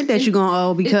that rent that you're going to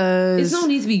owe, because it's no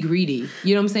need to be greedy.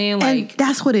 You know what I'm saying? Like, and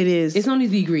that's what it is. It's no need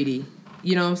to be greedy.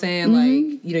 You know what I'm saying?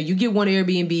 Mm-hmm. Like, you get one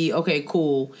Airbnb, okay,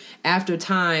 cool. After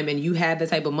time and you have the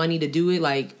type of money to do it,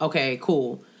 like, okay,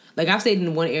 cool. Like, I've stayed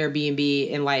in one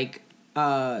Airbnb and, like,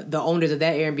 the owners of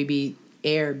that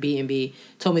Airbnb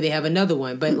told me they have another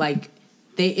one. But, like,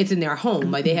 it's in their home.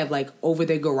 Like, they have, like, over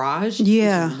their garage.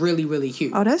 Yeah. It's really, really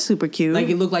cute. Oh, that's super cute. Like,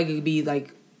 it looked like it could be,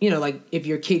 like, like if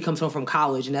your kid comes home from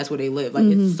college and that's where they live. Like,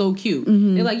 it's so cute.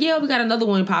 Mm-hmm. They're like, yeah, we got another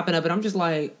one popping up. And I'm just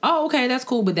like, oh, okay, that's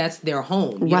cool. But that's their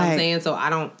home. You know what I'm saying? So I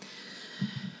don't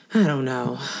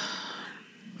know.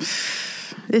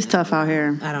 It's tough out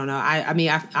here. I don't know. I mean,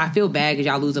 I feel bad because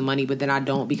y'all losing money, but then I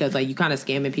don't, because, like, you kind of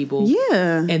scamming people.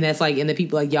 Yeah. And that's, like, and the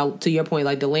people, like, y'all, to your point,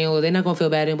 like, the landlord, they're not going to feel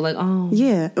bad and be like, oh.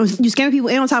 Yeah. You scamming people,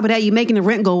 and on top of that, you're making the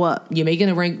rent go up. You're making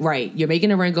the rent, right. You're making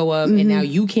the rent go up, and now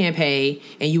you can't pay,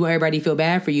 and you want everybody to feel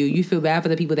bad for you. You feel bad for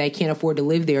the people that can't afford to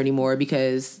live there anymore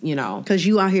because, Because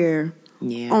you out here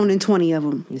owning 20 of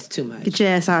them. It's too much. Get your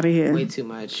ass out of here. Way too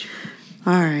much.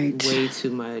 All right. Way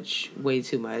too much.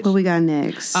 What we got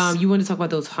next? You want to talk about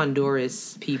those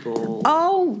Honduras people?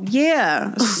 Oh,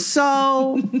 yeah.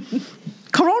 So,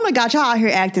 Corona got y'all out here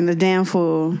acting a damn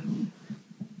fool.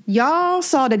 Y'all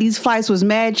saw that these flights was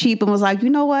mad cheap and was like, you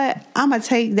know what? I'm going to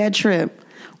take that trip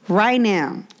right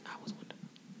now. I was one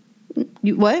of them.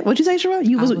 You, what? What'd you say, Sherelle?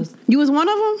 You was one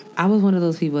of them? I was one of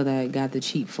those people that got the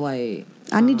cheap flight.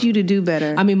 I need you to do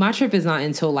better. I mean, my trip is not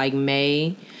until, like,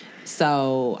 May.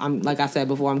 So, I'm like I said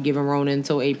before, I'm giving Rona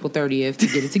until April 30th to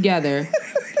get it together,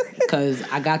 because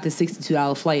I got the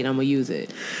 $62 flight and I'm going to use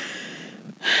it.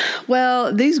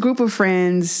 Well, these group of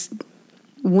friends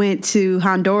went to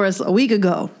Honduras a week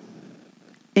ago.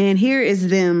 And here is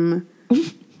them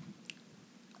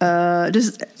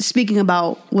just speaking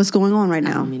about what's going on right now.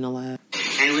 I don't mean to laugh.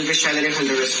 And we've been stranded in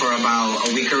Honduras for about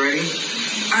a week already.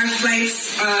 Our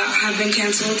flights have been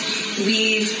canceled.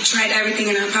 We've tried everything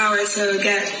in our power to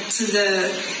get to the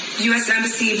U.S.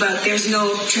 Embassy, but there's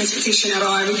no transportation at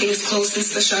all. Everything is closed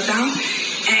since the shutdown.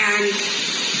 And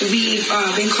we've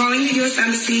been calling the U.S.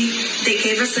 Embassy. They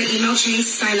gave us an email chain to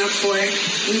sign up for it.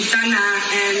 We've done that,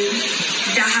 and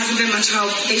that hasn't been much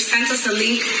help. They sent us a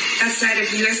link that said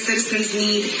if U.S. citizens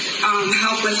need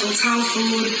help with hotel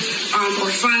food or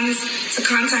funds, to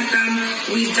contact them.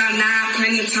 We've done that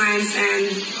plenty of times,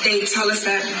 and they tell us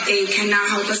that they cannot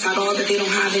help us at all, that they don't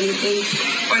have anything,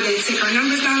 or they take our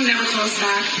numbers down, never call us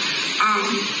back.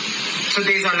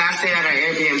 Today's our last day at our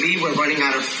Airbnb. We're running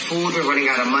out of food. We're running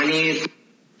out of money. And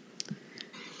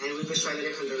we've been stranded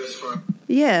in Honduras for...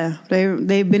 Yeah,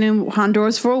 they've been in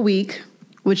Honduras for a week,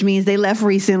 which means they left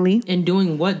recently. And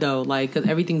doing what, though? Like, because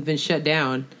everything's been shut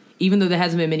down. Even though there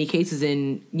hasn't been many cases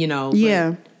in,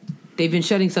 Yeah. They've been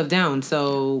shutting stuff down,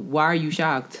 so why are you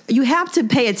shocked? You have to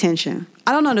pay attention.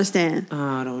 I don't understand.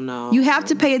 I don't know. You have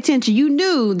to pay attention. You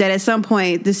knew that at some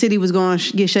point the city was going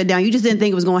to get shut down. You just didn't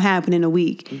think it was going to happen in a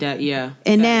week.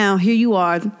 And now here you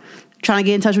are trying to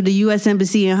get in touch with the U.S.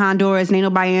 Embassy in Honduras, and ain't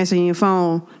nobody answering your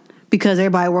phone because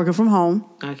everybody working from home.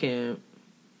 I can't.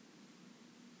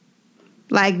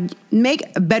 Like, make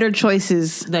better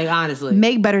choices. Like, honestly.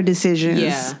 Make better decisions.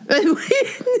 Yeah.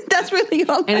 That's really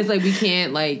all. And it's like, we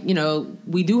can't, like, you know,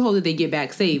 we do hope that they get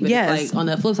back safe. But Yes. it's like, on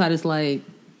the flip side, it's like,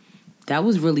 that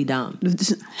was really dumb.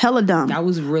 Hella dumb. That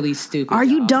was really stupid. Are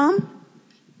you y'all. dumb?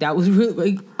 That was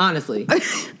really, like, honestly.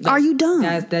 Are you dumb?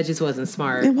 That just wasn't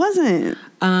smart. It wasn't.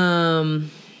 I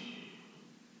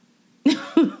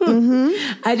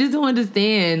just don't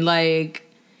understand. Like,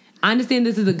 I understand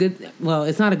this is a good, well,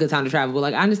 it's not a good time to travel, but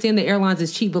like, I understand the airlines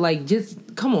is cheap, but like,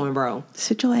 just come on, bro.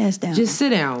 Sit your ass down. Just sit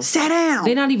down. Sit down.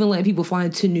 They're not even letting people fly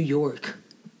into New York.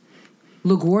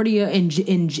 LaGuardia and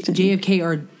JFK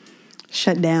are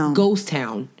shut down. ghost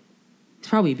town. It's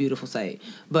probably a beautiful sight,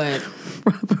 but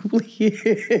Probably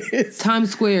is.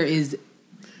 Times Square. If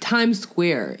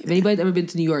anybody's ever been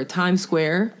to New York, Times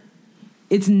Square,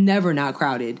 it's never not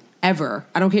crowded. Ever.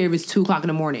 I don't care if it's 2:00 in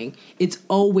the morning. It's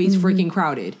always freaking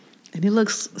crowded. And it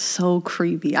looks so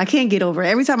creepy. I can't get over it.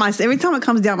 Every time it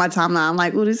comes down my timeline, I'm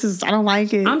like, oh, I don't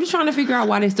like it. I'm just trying to figure out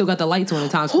why they still got the lights on in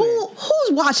Times Square.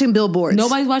 Who's watching billboards?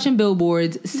 Nobody's watching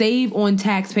billboards. Save on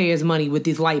taxpayers' money with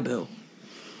this light bill.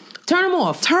 Turn them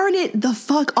off. Turn it the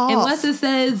fuck off. Unless it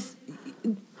says,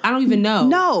 I don't even know.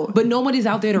 No. But nobody's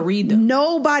out there to read them.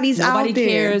 Nobody's out there. Nobody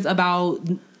cares about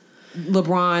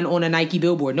LeBron on a Nike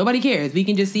billboard. Nobody cares. We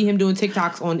can just see him doing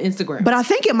TikToks on Instagram. But I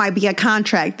think it might be a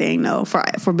contract thing, though,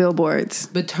 for billboards.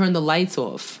 But turn the lights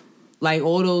off. Like,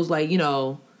 all those, like, you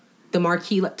know, the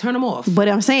marquee, turn them off. But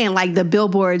I'm saying, like, the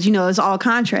billboards, you know, it's all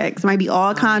contracts. It might be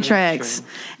all contracts.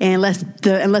 And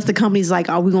unless the company's like,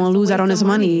 are we going to lose out on this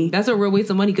money? That's a real waste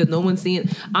of money because no one's seeing.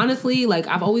 Honestly, like,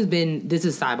 I've always been, this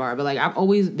is sidebar, but like, I've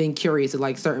always been curious of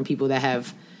like certain people that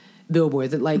have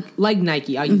billboards that like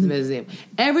Nike. I'll use them as an example.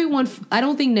 Everyone, I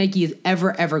don't think Nike is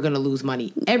ever going to lose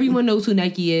money. Everyone knows who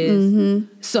Nike is.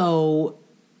 So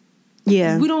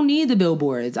yeah, we don't need the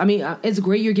billboards. I mean, it's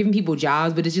great you're giving people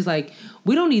jobs, but it's just like,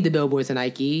 we don't need the billboards to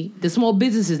Nike. The small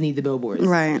businesses need the billboards.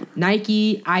 Right.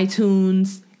 Nike,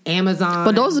 iTunes, Amazon.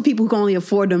 But those are people who can only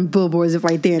afford them billboards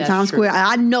right there in Times Square.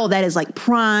 I know that is like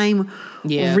prime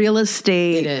real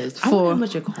estate. It is. For, I wonder how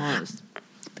much it costs.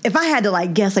 If I had to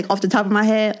like guess like off the top of my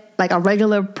head, like a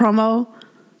regular promo.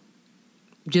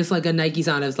 Just like a Nike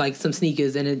sign of like some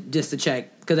sneakers and just a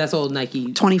check, because that's all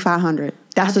Nike. $2,500.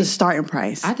 That's the starting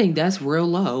price. I think that's real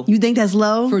low. You think that's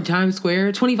low? For Times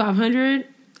Square, $2,500?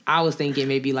 I was thinking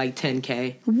maybe like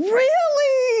 $10K.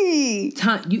 Really?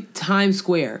 Times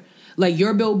Square. Like,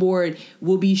 your billboard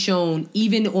will be shown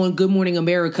even on Good Morning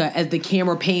America as the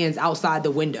camera pans outside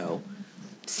the window.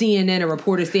 CNN, a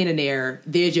reporter standing there,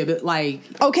 there's your, like...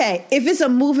 Okay, if it's a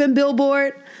moving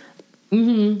billboard,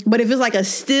 but if it's like a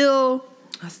still...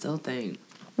 I still think...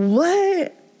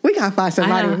 What? We gotta find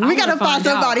somebody. We gotta find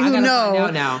somebody who knows. Find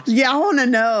out now. Yeah, I want to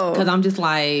know. Because I'm just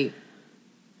like...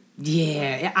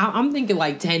 Yeah, I'm thinking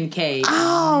like $10K.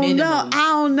 Oh minimum. no, I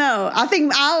don't know. I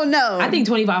don't know. I think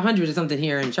 $2,500 is something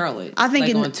here in Charlotte. I think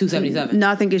like on 277. No,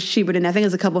 I think it's cheaper than that. I think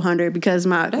it's a couple hundred because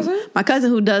my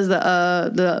cousin who does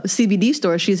the CBD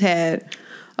store, she's had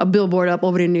a billboard up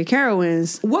over there near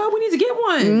Carowinds. Well, we need to get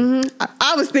one.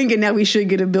 I was thinking that we should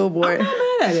get a billboard. I'm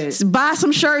not mad at it. Buy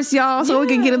some shirts, y'all, so we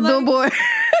can get a billboard.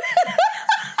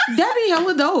 That'd be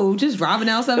hella dope. Just driving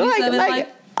out 77 like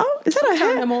oh, is that a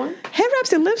head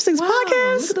wraps and lipsticks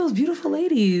podcast? Look at those beautiful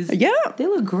ladies. Yeah. They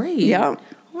look great. Yeah.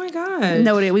 Oh my God.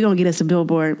 No, we're going to get us a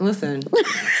billboard. Listen.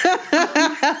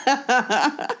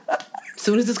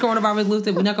 Soon as this coronavirus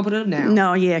lifted, we're not going to put it up now.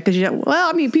 No, yeah. Because,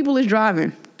 people is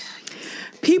driving.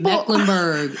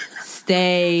 Mecklenburg,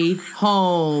 stay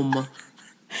home.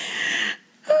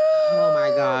 Oh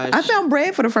my gosh. I found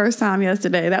bread for the first time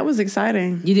yesterday. That was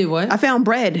exciting. You did what? I found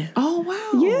bread. Oh,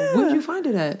 wow. Yeah. Where did you find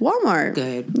it at? Walmart.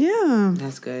 Good. Yeah.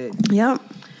 That's good. Yep.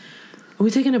 Are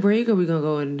we taking a break or are we going to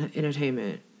go in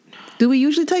entertainment? Do we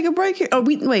usually take a break here? Oh,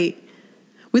 wait.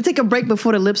 We take a break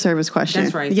before the lip service question.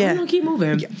 That's right. Yeah. So we're going to keep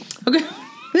moving. Yeah. Okay.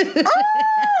 We're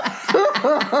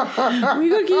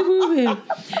going to keep moving.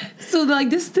 So, like,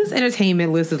 this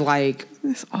entertainment list is like...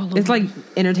 It's like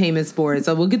entertainment sports.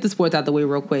 So we'll get the sports out the way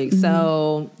real quick.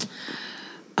 So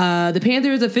the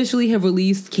Panthers officially have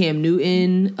released Cam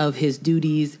Newton of his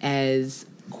duties as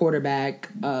quarterback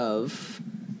of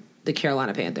the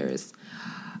Carolina Panthers.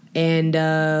 And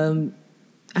I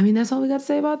mean, that's all we got to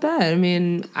say about that. I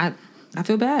mean, I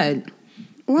feel bad.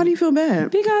 Why do you feel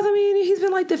bad? Because, I mean, he's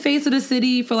been like the face of the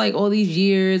city for like all these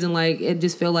years, and like it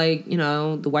just feel like, you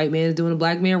know, the white man is doing the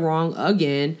black man wrong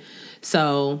again.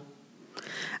 So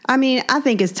I mean, I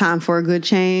think it's time for a good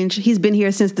change. He's been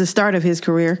here since the start of his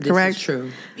career, correct? This is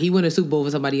true. He win a Super Bowl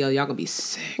with somebody else, y'all gonna be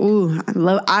sick. Ooh,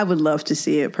 I would love to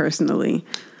see it personally.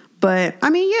 But I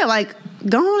mean, yeah, like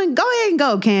go ahead and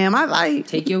go, Cam.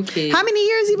 Take your kid. How many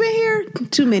years he been here?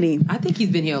 Too many. I think he's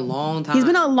been here a long time. He's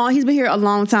been here a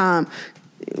long time.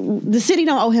 The city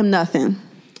don't owe him nothing.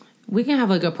 We can have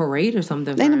like a parade or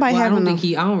something. Ain't nobody I having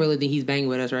don't really think he's banging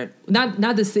with us, right?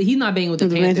 He's not banging with the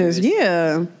Panthers.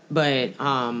 Yeah. But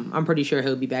I'm pretty sure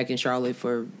he'll be back in Charlotte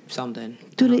for something.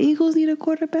 Do the Eagles need a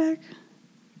quarterback?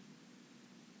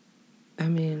 I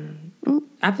mean,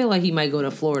 I feel like he might go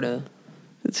to Florida.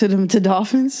 To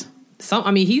Dolphins?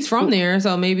 He's from there,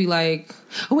 so maybe like...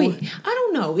 Oh, wait, I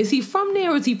don't know. Is he from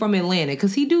there or is he from Atlanta?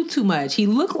 Because he do too much. He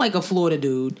look like a Florida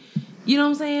dude. You know what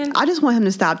I'm saying? I just want him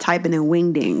to stop typing in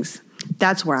wingdings.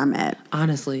 That's where I'm at.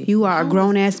 Honestly. You are a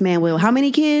grown-ass man, Will. How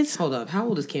many kids? Hold up. How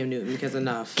old is Cam Newton? Because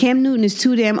enough. Cam Newton is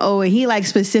too damn old, and he like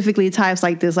specifically types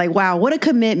like this. Like, wow, what a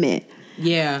commitment.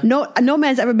 Yeah. No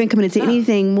man's ever been committed to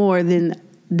anything more than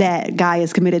that guy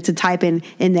is committed to typing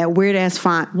in that weird-ass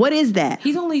font. What is that?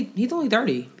 He's only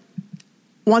 30.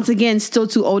 Once again, still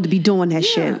too old to be doing that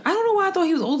shit. I don't know why I thought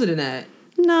he was older than that.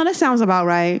 No, that sounds about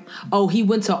right. Oh, he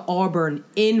went to Auburn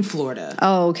in Florida.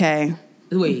 Oh, okay.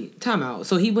 Wait, time out.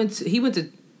 So he went to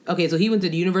the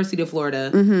University of Florida,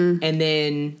 and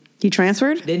then he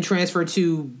transferred. Then transferred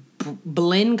to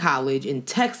Blinn College in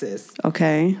Texas.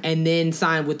 Okay, and then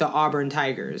signed with the Auburn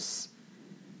Tigers.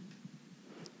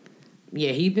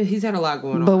 Yeah, he's had a lot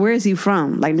going on. But where is he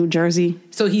from? Like New Jersey?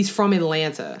 So he's from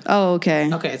Atlanta. Oh,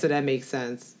 okay. Okay, so that makes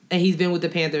sense. And he's been with the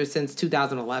Panthers since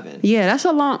 2011. Yeah, that's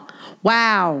a long...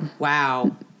 Wow.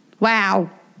 What,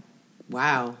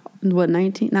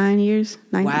 9 years?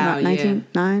 Wow, 19?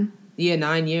 9? Yeah,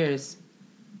 9 years.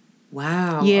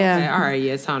 Wow. Yeah. Okay, all right,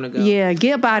 yeah, it's time to go. Yeah,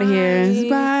 get up out of here.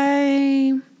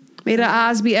 Bye. May the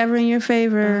odds be ever in your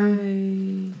favor.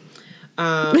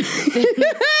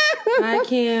 Bye,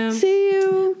 Cam. See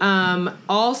you.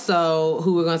 Also,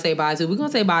 who we're going to say bye to? We're going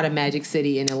to say bye to Magic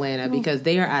City in Atlanta because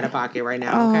they are out of pocket right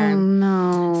now, okay? Oh,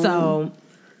 no. So,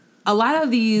 a lot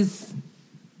of these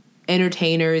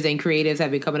entertainers and creatives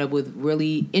have been coming up with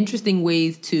really interesting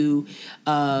ways to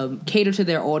cater to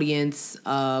their audience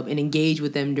and engage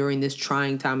with them during this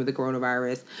trying time of the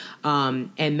coronavirus.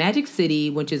 And Magic City,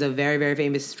 which is a very, very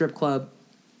famous strip club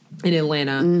in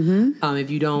Atlanta. If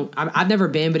you don't, I've never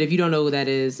been, but if you don't know who that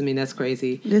is, I mean, that's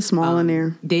crazy. It's small in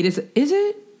there. Is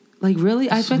it? Like, really?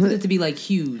 I expected it to be, like,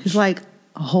 huge. It's like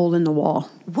a hole in the wall.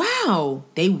 Wow.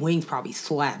 They wings probably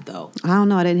slap, though. I don't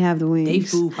know. I didn't have the wings. They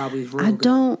food probably is real I good.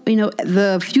 don't,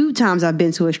 the few times I've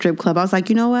been to a strip club, I was like,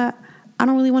 you know what? I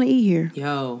don't really want to eat here.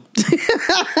 Yo.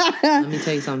 Let me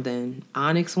tell you something.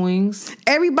 Onyx wings.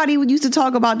 Everybody used to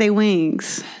talk about their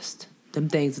wings. Best. Them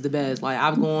things are the best. Like,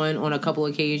 I've gone on a couple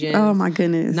occasions. Oh, my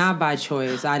goodness. Not by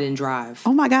choice. I didn't drive.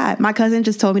 Oh, my God. My cousin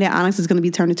just told me that Onyx is going to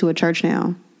be turned into a church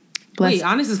now. Wait,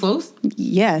 Onyx is closed?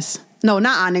 Yes. No,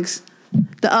 not Onyx.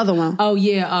 The other one. Oh,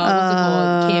 yeah. What's it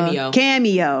called? Cameo.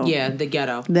 Cameo. Yeah, the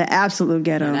ghetto. The absolute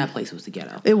ghetto. Yeah, that place was the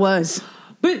ghetto. It was.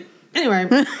 But anyway,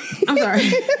 I'm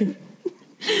sorry.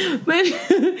 But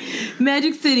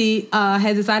Magic City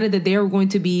has decided that they're going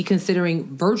to be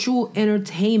considering virtual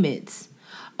entertainment.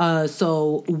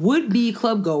 So would-be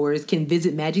club goers can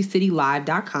visit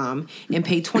MagicCityLive.com and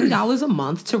pay $20 a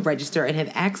month to register and have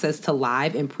access to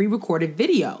live and pre-recorded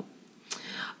video.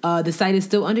 The site is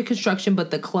still under construction, but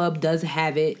the club does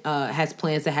have has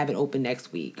plans to have it open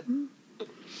next week.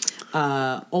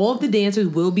 All of the dancers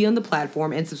will be on the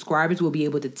platform, and subscribers will be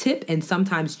able to tip and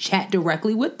sometimes chat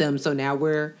directly with them. So now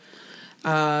we're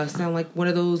sound like one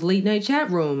of those late night chat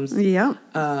rooms. Yeah.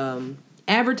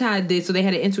 Advertised this, so they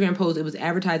had an Instagram post. It was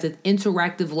advertised as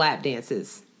interactive lap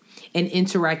dances and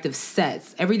interactive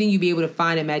sets. Everything you'd be able to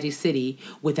find at Magic City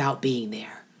without being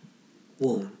there.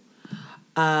 Whoa.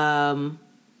 I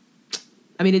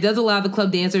mean, it does allow the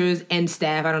club dancers and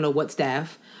staff. I don't know what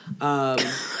staff.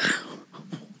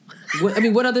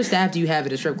 What other staff do you have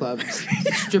at a strip club?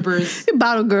 Strippers,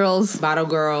 bottle girls,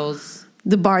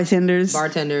 the bartenders,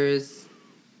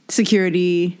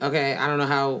 security. Okay, I don't know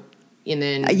how. And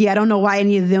then I don't know why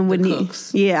any of them would need.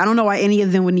 Yeah, I don't know why any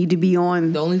of them would need to be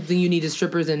on. The only thing you need is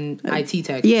strippers and IT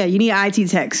techs. Yeah, you need IT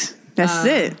techs. That's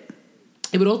it.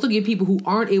 It would also give people who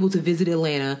aren't able to visit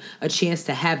Atlanta a chance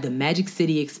to have the Magic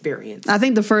City experience. I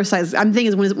think the first site, I'm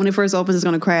thinking when it first opens, it's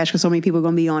going to crash because so many people are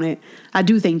going to be on it. I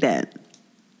do think that.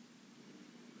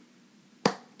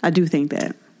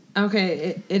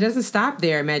 Okay, it doesn't stop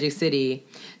there at Magic City.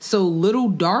 So Little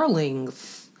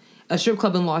Darlings, a strip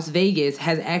club in Las Vegas,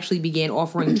 has actually began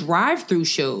offering drive-through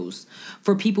shows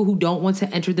for people who don't want to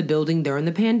enter the building during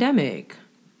the pandemic.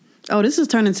 Oh, this is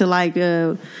turning into like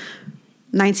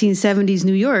 1970s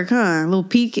New York, huh? A little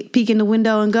peek in the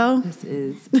window and go. This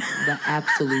is the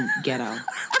absolute ghetto.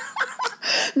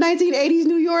 1980s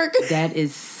New York. That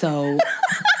is so.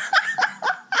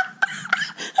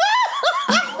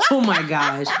 Oh my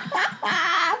gosh.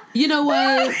 You know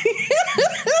what?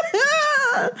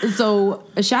 So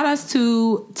shout outs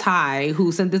to Ty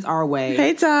who sent this our way.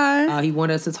 Hey Ty. He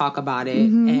wanted us to talk about it,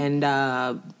 and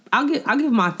I'll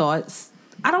give my thoughts.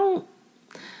 I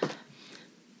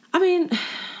mean,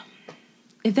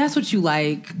 if that's what you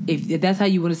like, if that's how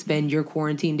you want to spend your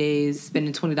quarantine days,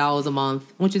 spending $20 a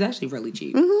month, which is actually really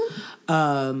cheap,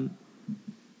 cash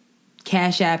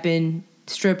apping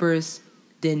strippers,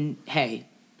 then hey,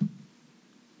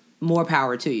 more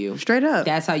power to you. Straight up.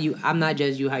 That's how you. I'm not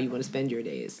judging you how you want to spend your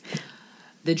days.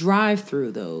 The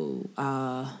drive-through, though,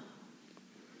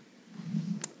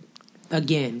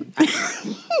 again, I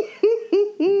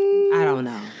don't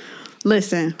know.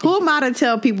 Listen, who am I to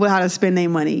tell people how to spend their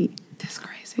money? That's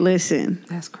crazy. Listen,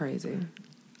 That's crazy.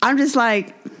 I'm just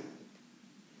like,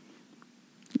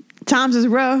 times is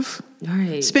rough.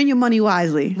 Right. Spend your money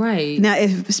wisely. Right. Now,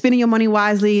 if spending your money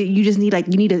wisely, you just need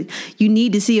you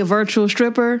need to see a virtual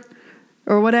stripper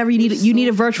or whatever. You need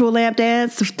a virtual lap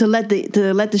dance to let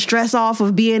the stress off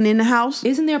of being in the house.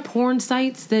 Isn't there porn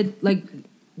sites that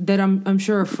I'm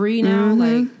sure are free now?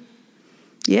 Like,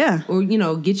 yeah. or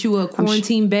get you a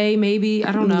quarantine bay maybe.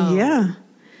 I don't know. Yeah.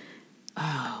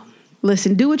 Oh.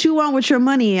 Listen, do what you want with your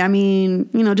money. I mean,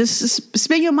 just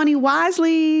spend your money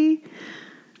wisely.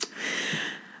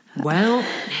 Well,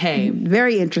 hey.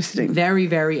 Very interesting. Very,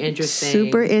 very interesting.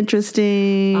 Super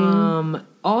interesting.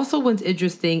 Also, what's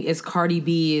interesting is Cardi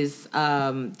B's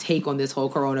take on this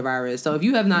whole coronavirus. So if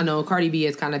you have not known, Cardi B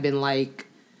has kind of been like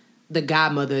the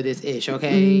godmother of this ish,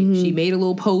 okay? She made a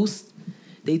little post.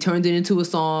 They turned it into a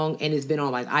song, and it's been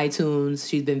on like iTunes.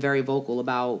 She's been very vocal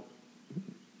about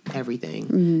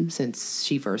everything since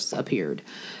she first appeared.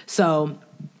 So...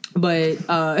 But,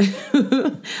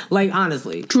 like,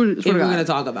 honestly, if we're going to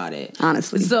talk about it.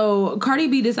 Honestly. So, Cardi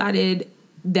B decided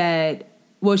that,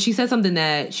 well, she said something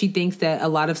that she thinks that a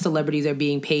lot of celebrities are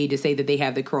being paid to say that they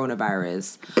have the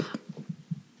coronavirus.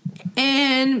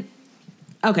 And,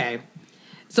 okay.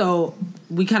 So,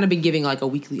 we kind of been giving, like, a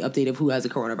weekly update of who has the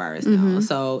coronavirus now.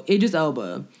 So, Idris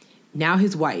Elba, now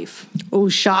his wife. Oh,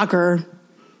 shocker.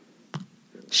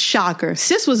 Shocker.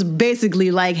 Sis was basically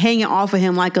like hanging off of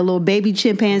him like a little baby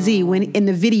chimpanzee when in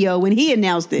the video when he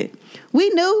announced it. We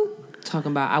knew.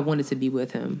 Talking about I wanted to be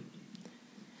with him.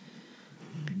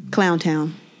 Clown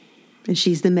Town. And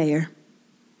she's the mayor.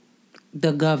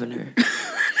 The governor.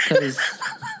 Because,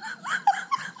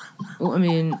 well, I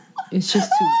mean, it's just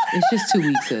 2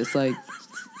 weeks, sis. Like,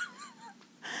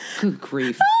 good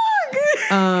grief.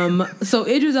 So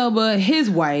Idris Elba, his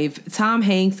wife, Tom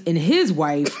Hanks, and his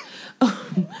wife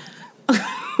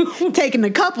taking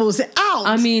the couples out.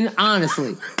 I mean,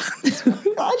 honestly,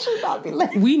 I should not be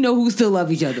laughing. we know who still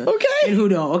love each other, okay, and who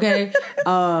don't. Okay,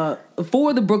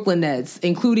 for the Brooklyn Nets,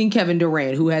 including Kevin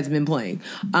Durant, who has been playing,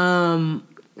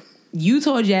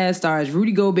 Utah Jazz stars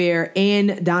Rudy Gobert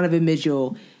and Donovan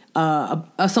Mitchell.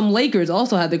 Some Lakers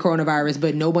also had the coronavirus,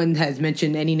 but no one has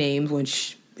mentioned any names,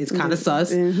 which is kind of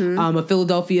sus. A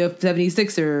Philadelphia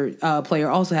 76er player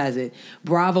also has it.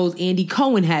 Bravo's Andy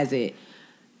Cohen has it.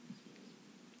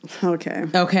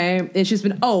 Okay. It's just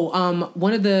been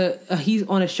one of the he's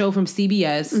on a show from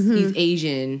CBS. He's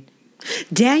Asian.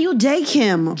 Daniel Day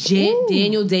Kim.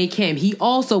 Daniel Day Kim. He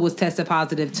also was tested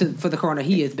positive for the corona.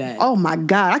 He is bad. Oh my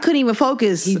God. I couldn't even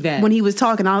focus when he was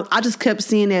talking. I just kept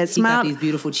seeing that smile. He got these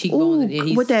beautiful cheekbones.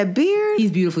 Ooh, with that beard.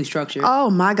 He's beautifully structured. Oh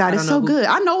my God. It's so good.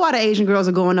 I know why the Asian girls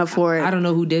are going up for it. I don't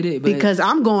know who did it. But because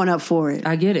I'm going up for it.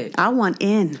 I get it. I want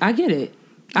in. I get it.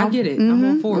 I'm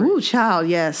all for it. Ooh, child,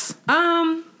 yes.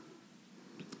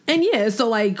 And yeah, so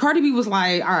like Cardi B was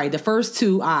like, all right, the first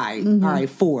two, all right,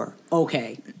 4.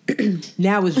 Okay.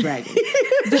 Now it's dragging.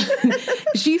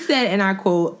 She said, and I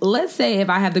quote, let's say if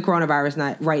I have the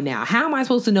coronavirus right now, how am I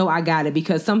supposed to know I got it?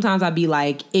 Because sometimes I'd be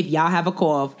like, if y'all have a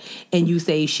cough and you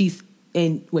say if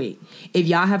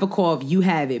y'all have a cough, you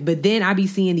have it. But then I be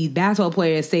seeing these basketball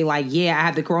players say like, yeah, I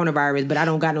have the coronavirus, but I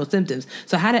don't got no symptoms.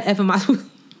 So how the F am I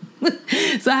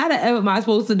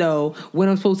supposed to know when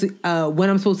I'm supposed to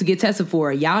get tested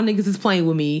for? Y'all niggas is playing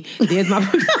with me. There's my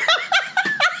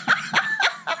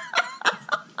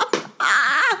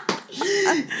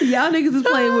y'all niggas is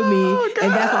playing with me,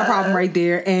 and that's my problem right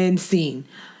there. And scene.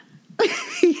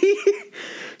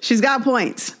 She's got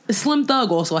points. Slim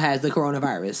Thug also has the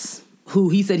coronavirus. Who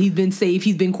he said he's been safe,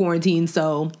 he's been quarantined.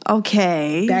 So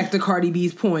okay, back to Cardi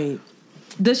B's point.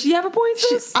 Does she have a point,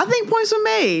 sis? I think points were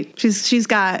made. She's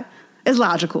got. It's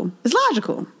logical. It's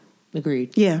logical.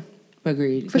 Agreed. Yeah.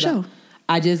 Agreed. For sure.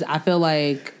 I feel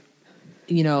like,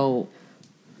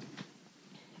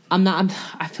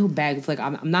 I feel bad. It's like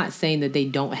I'm not saying that they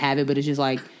don't have it, but it's just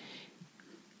like,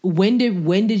 when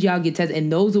did y'all get tested?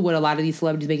 And those are what a lot of these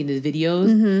celebrities making these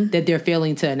videos that they're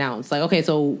failing to announce. Like, okay,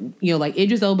 so like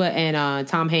Idris Elba and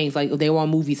Tom Hanks, like they were on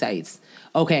movie sites.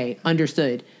 Okay,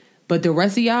 understood. But the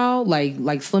rest of y'all,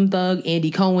 like Slim Thug, Andy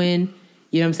Cohen,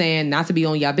 you know what I'm saying? Not to be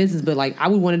on y'all business, but like I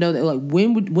would want to know that, like,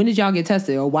 when did y'all get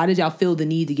tested, or why did y'all feel the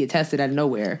need to get tested out of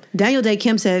nowhere? Daniel Day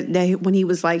Kim said that when he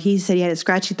was like, he said he had a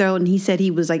scratchy throat, and he said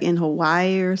he was like in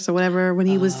Hawaii or so whatever when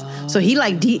he was. So he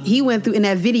he went through in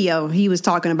that video. He was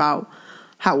talking about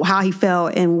how he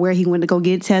felt and where he went to go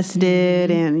get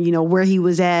tested, and where he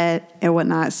was at and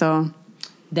whatnot. So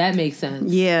that makes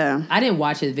sense. Yeah, I didn't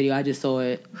watch his video. I just saw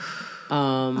it.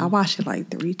 I watched it like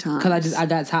 3 times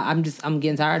because I'm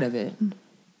getting tired of it.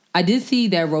 I did see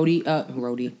that Rudy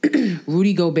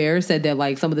Gobert said that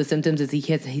like some of the symptoms is he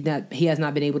has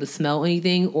not been able to smell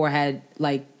anything, or had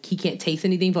like he can't taste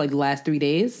anything for like the last 3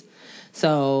 days.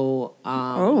 So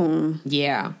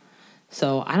yeah.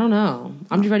 So I don't know.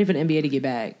 I'm just ready for the NBA to get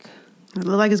back. It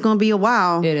looks like it's going to be a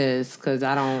while. It is, because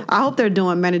I hope they're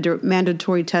doing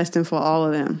mandatory testing for all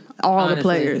of them, all the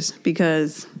players,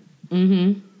 because.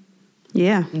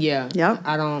 Yeah. Yep.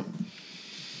 I don't.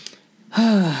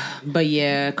 But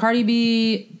yeah, Cardi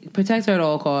B, protects her at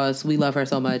all costs. We love her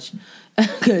so much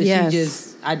because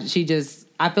she just.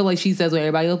 I feel like she says what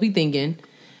everybody else be thinking,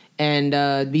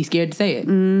 and be scared to say it.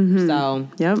 So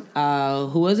yep.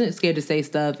 Who wasn't scared to say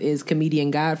stuff is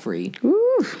comedian Godfrey.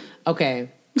 Ooh. Okay,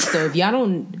 so if y'all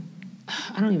don't,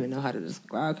 I don't even know how to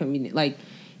describe comedian. Like,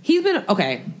 he's been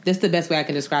okay. That's the best way I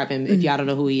can describe him. If y'all don't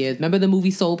know who he is, remember the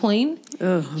movie Soul Plane?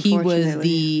 He was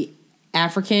the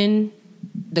African.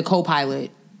 The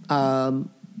co-pilot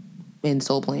in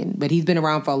Soul Plane, but he's been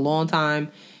around for a long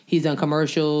time. He's done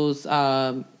commercials.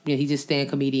 He's just a stand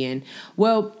comedian.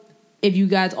 Well, if you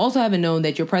guys also haven't known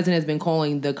that your president has been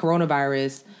calling the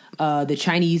coronavirus the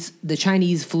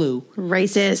Chinese flu,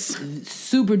 racist,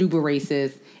 super duper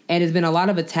racist, and there's been a lot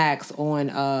of attacks on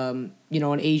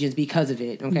on Asians because of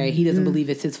it. Okay, he doesn't believe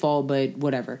it's his fault, but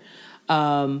whatever.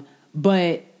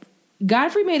 But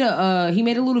Godfrey made a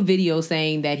little video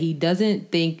saying that he doesn't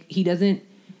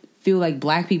feel like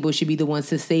black people should be the ones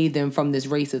to save them from this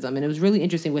racism, and it was really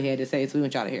interesting what he had to say. So we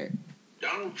want y'all to hear it.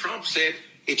 Donald Trump said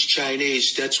it's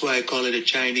Chinese. That's why I call it a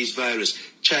Chinese virus.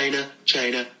 China,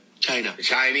 China, China. The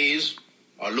Chinese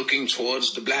are looking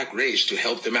towards the black race to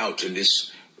help them out in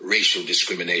this racial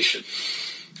discrimination.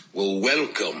 Well,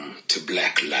 welcome to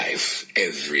black life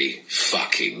every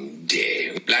fucking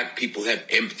day. Black people have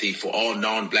empathy for all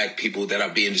non-black people that are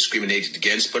being discriminated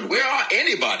against, but where are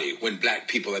anybody when black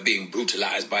people are being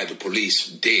brutalized by the police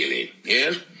daily?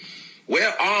 Yes?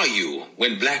 Where are you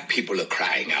when black people are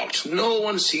crying out? No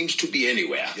one seems to be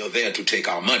anywhere. You're there to take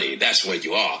our money. That's where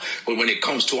you are. But when it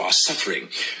comes to our suffering,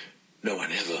 no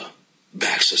one ever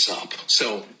backs us up.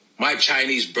 So, my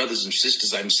Chinese brothers and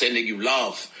sisters, I'm sending you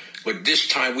love. But this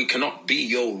time we cannot be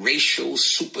your racial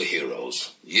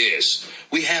superheroes. Yes,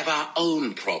 we have our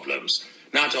own problems.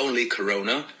 Not only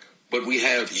corona, but we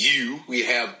have you, we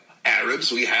have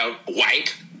Arabs, we have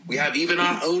white, we have even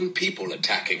our own people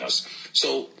attacking us.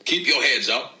 So keep your heads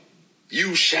up.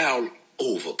 You shall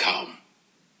overcome.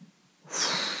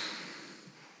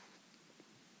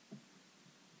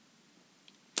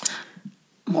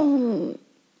 Oh.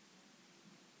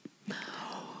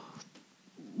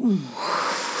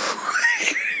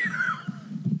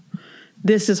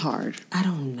 This is hard. I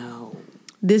don't know.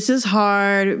 This is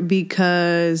hard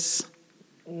because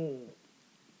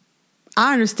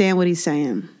I understand what he's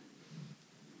saying.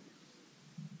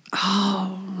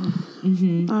 Oh.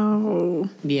 Oh.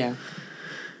 Yeah.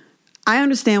 I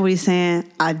understand what he's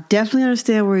saying. I definitely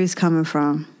understand where he's coming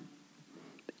from.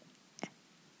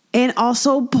 And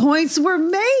also points were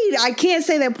made. I can't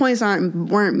say that points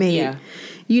weren't made. Yeah.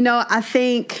 I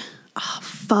think, oh,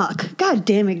 fuck. God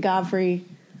damn it, Godfrey.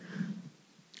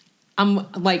 I'm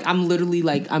literally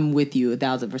I'm with you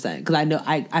 1,000% because I know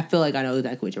I feel like I know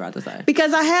exactly what you're about to say.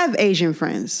 Because I have Asian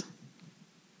friends,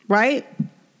 right?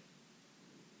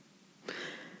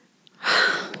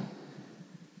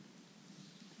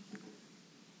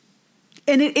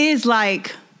 And it is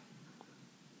like,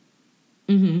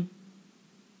 Mm-hmm.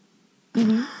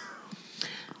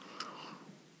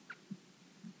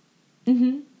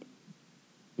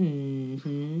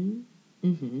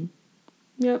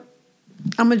 Yep.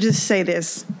 I'm gonna just say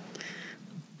this.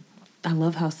 I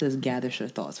love how it says gathers your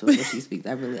thoughts before she speaks.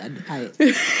 I inspire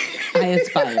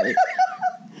it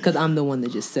because I'm the one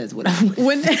that just says what I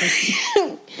want to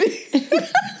say.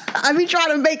 I be trying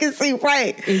to make it seem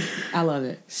right. I love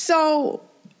it. So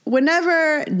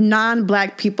whenever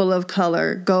non-black people of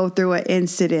color go through an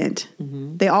incident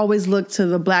they always look to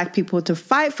the black people to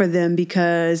fight for them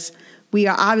because we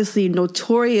are obviously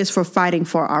notorious for fighting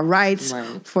for our rights,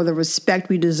 for the respect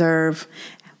we deserve.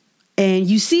 And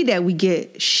you see that we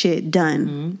get shit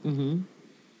done. Mm-hmm.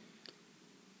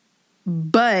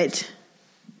 But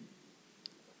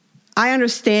I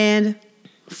understand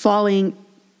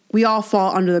we all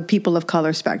fall under the people of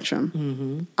color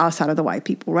spectrum outside of the white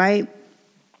people, right?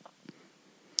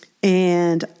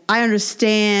 And I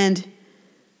understand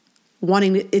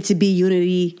wanting it to be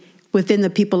unity within the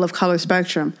people of color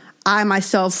spectrum. I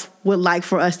myself would like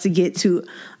for us to get to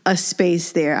a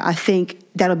space there. I think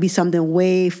that'll be something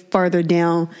way further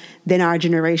down than our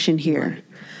generation here.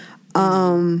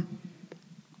 I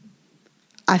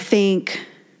think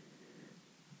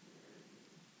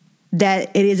that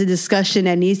it is a discussion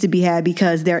that needs to be had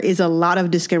because there is a lot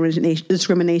of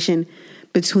discrimination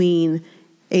between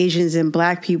Asians and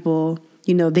black people.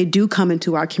 You know, they do come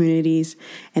into our communities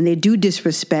and they do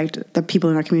disrespect the people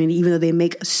in our community, even though they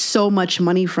make so much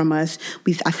money from us.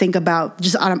 I think about,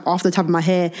 just off the top of my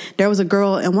head, there was a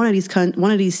girl in one of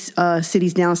these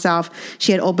cities down south.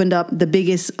 She had opened up the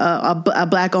biggest a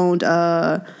black-owned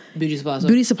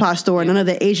beauty supply store. None of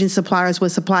the Asian suppliers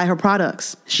would supply her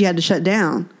products. She had to shut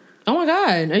down. Oh my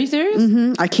God! Are you serious?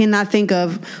 Mm-hmm. I cannot think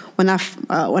of when I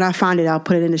find it. I'll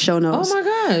put it in the show notes. Oh my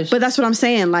gosh! But that's what I'm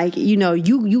saying. Like, you know,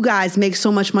 you guys make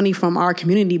so much money from our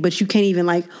community, but you can't even,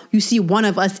 like, you see one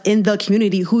of us in the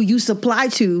community who you supply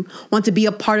to want to be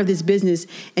a part of this business,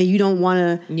 and you don't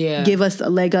want to give us a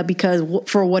leg up because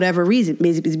for whatever reason,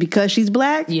 maybe it's because she's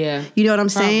black. Yeah, you know what I'm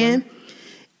saying?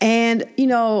 And you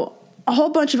know, a whole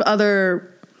bunch of other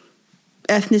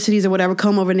ethnicities or whatever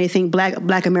come over and they think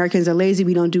black Americans are lazy,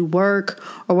 we don't do work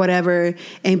or whatever,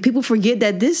 and people forget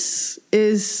that this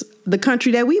is the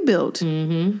country that we built.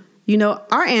 You know,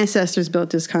 our ancestors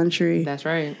built this country. That's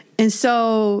right. And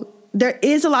so there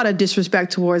is a lot of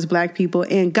disrespect towards black people,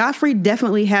 and Godfrey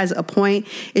definitely has a point.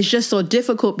 It's just so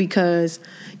difficult because,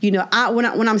 you know, when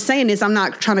I'm saying this, I'm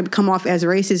not trying to come off as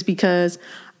racist because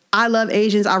I love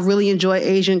Asians. I really enjoy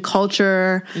Asian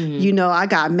culture. You know, I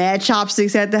got mad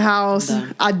chopsticks at the house.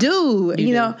 I do.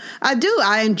 You know, I do.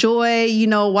 I enjoy, you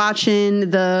know, watching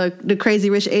the Crazy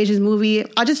Rich Asians movie.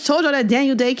 I just told you that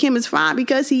Daniel Day Kim is fine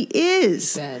because he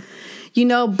is. Bad. You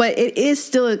know, but it is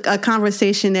still a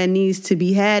conversation that needs to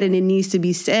be had and it needs to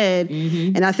be said.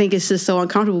 And I think it's just so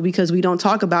uncomfortable because we don't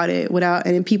talk about it and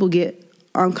then people get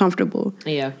uncomfortable.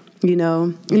 Yeah. You know,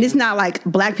 and it's not like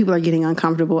black people are getting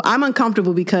uncomfortable. I'm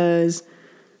uncomfortable because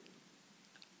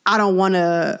I don't want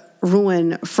to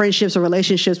ruin friendships or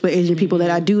relationships with Asian people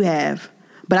that I do have.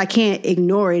 But I can't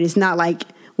ignore it. It's not like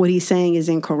what he's saying is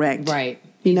incorrect. Right.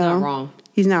 He's not wrong.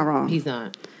 He's not wrong. He's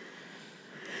not.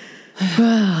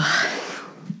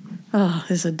 Oh,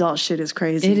 this adult shit is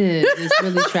crazy. It is. It's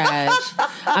really trash.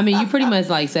 I mean, you pretty much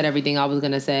like said everything I was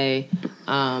going to say.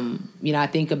 You know, I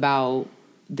think about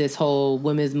this whole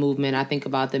women's movement. I think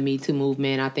about the Me Too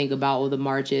movement. I think about all the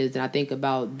marches, and I think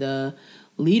about the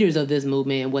leaders of this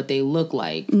movement and what they look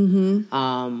like. You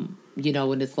know,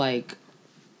 when it's like,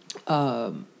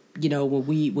 you know,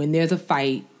 when there's a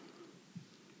fight,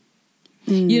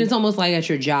 you know, it's almost like at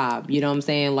your job. You know what I'm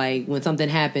saying? Like when something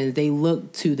happens, they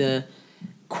look to the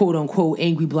quote unquote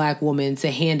angry black woman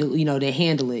to handle, you know, it.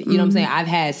 You know what I'm saying? I've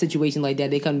had situations like that.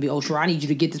 They come to me, oh, sure, I need you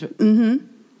to get this.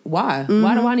 Why?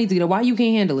 Why do I need to get it? Why you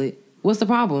can't handle it? What's the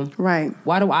problem? Right.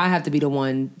 Why do I have to be the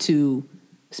one to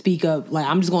speak up? Like,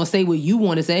 I'm just going to say what you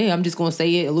want to say. I'm just going to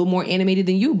say it a little more animated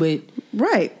than you, but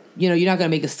right. You know, you're not going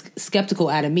to make a skeptical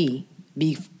out of me,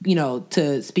 you know,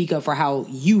 to speak up for how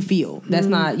you feel. That's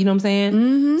not, you know what I'm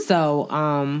saying? So,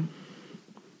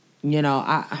 you know,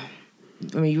 I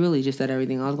mean, you really just said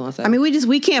everything I was going to say. I mean,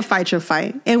 we can't fight your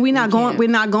fight, and we're not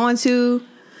going to.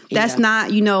 That's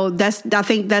not, you know, I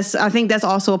think that's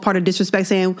also a part of disrespect,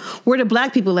 saying, where the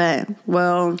black people at?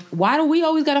 Well, why do we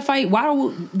always got to fight? Why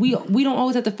do we don't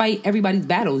always have to fight everybody's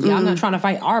battles? Y'all not trying to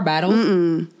fight our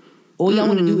battles. All y'all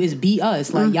want to do is beat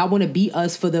us. Like y'all want to beat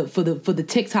us for the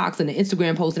TikToks and the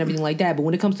Instagram posts and everything like that. But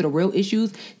when it comes to the real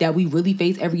issues that we really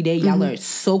face every day, y'all are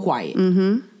so quiet.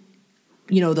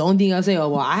 You know, the only thing I say, oh,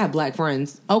 well, I have black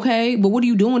friends. Okay, but what are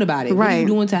you doing about it? Right. What are you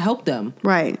doing to help them?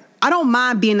 Right. I don't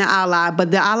mind being an ally,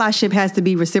 but the allyship has to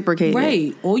be reciprocated.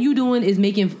 Right. All you doing is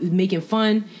making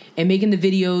fun and making the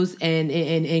videos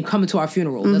and coming to our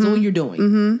funerals. That's all you're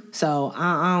doing. So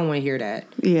I don't want to hear that.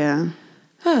 Yeah.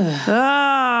 Oh.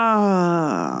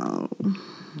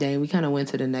 Dang, we kind of went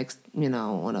to the next, you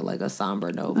know, on a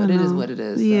somber note, but it is what it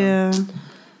is. So. Yeah.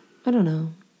 I don't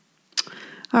know.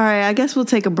 All right, I guess we'll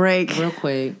take a break. Real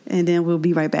quick. And then we'll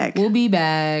be right back. We'll be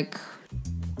back.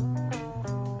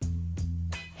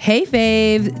 Hey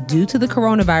faves, due to the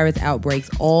coronavirus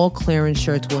outbreaks, all clearance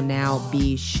shirts will now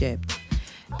be shipped.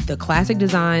 The classic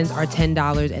designs are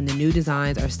 $10 and the new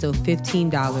designs are still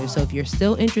 $15. So if you're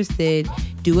still interested,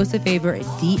 do us a favor and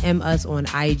DM us on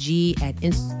IG at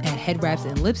Head Wraps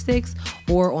and Lipsticks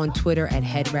or on Twitter at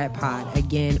HeadWrapPod.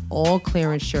 Again, all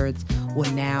clearance shirts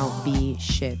will now be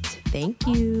shipped. Thank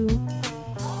you.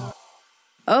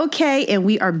 Okay, and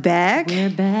we are back. We're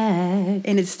back.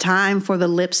 And it's time for the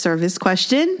lip service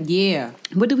question. Yeah.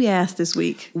 What did we ask this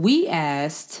week? We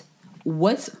asked,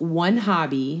 what's one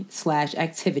hobby /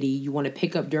 activity you want to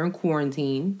pick up during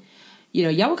quarantine? You know,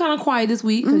 y'all were kind of quiet this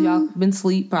week because y'all been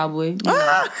asleep probably.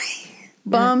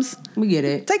 Bums. Yeah, we get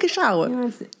it. Take a shower. You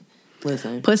know,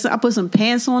 listen. I put some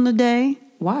pants on today.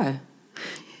 Why?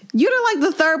 You're like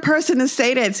the third person to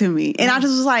say that to me. And I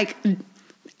just was like,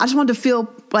 I just wanted to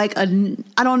feel like I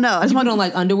don't know. I just put on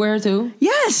like underwear too?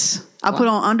 Yes. I put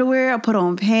on underwear. I put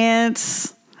on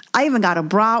pants. I even got a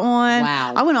bra on.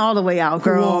 Wow. I went all the way out,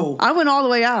 girl. Whoa. I went all the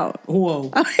way out.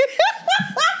 Whoa. I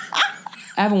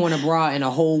haven't worn a bra in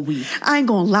a whole week. I ain't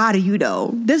gonna lie to you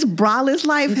though. This braless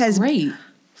life has great.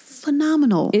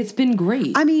 Phenomenal. It's been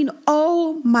great. I mean,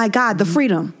 oh my God, the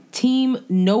freedom. Team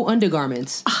no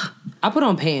undergarments. I put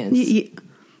on pants.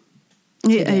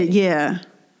 Yeah.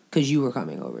 Because you were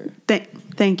coming over.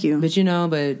 Thank you. But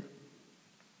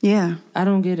yeah. I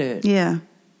don't get it. Yeah.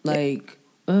 Like,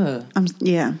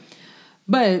 yeah.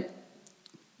 But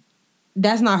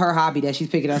that's not her hobby that she's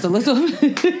picking up. So let's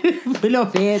put no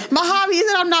pants. My hobby is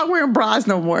that I'm not wearing bras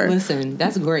no more. Listen,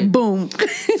 that's great. Boom.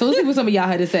 So let's see what some of y'all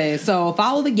had to say. So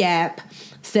Follow the Gap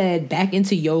said back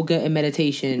into yoga and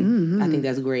meditation. Mm-hmm. I think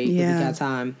that's great. Yeah. We got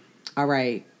time. All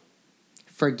right.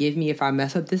 Forgive me if I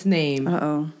mess up this name.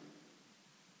 Uh-oh.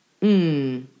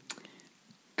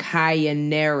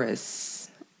 Kyaneris.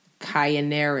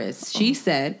 She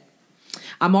said,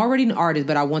 I'm already an artist,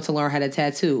 but I want to learn how to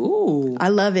tattoo. Ooh. I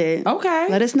love it. Okay.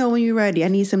 Let us know when you're ready. I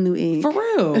need some new ink. For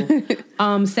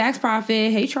real. Sax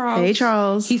Prophet. Hey, Charles. Hey,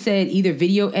 Charles. He said either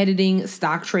video editing,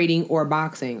 stock trading, or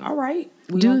boxing. All right.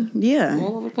 Yeah.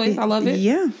 All over the place. I love it.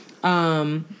 Yeah.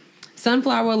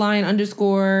 Sunflower Lion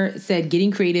 _ said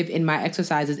getting creative in my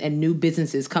exercises and new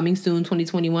businesses coming soon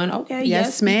 2021. Okay.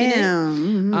 Yes,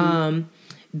 ma'am. Mm-hmm.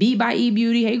 Beat by E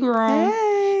Beauty. Hey, girl.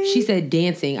 Hey. She said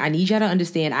dancing. I need y'all to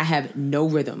understand I have no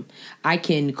rhythm. I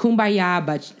can kumbaya,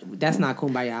 but that's not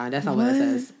kumbaya. That's not what it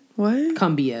says. What?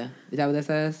 Cumbia. Is that what that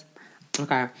says?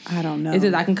 Okay. I don't know. It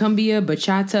says I can cumbia,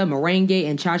 bachata, merengue,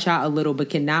 and cha-cha a little, but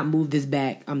cannot move this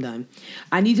back. I'm done.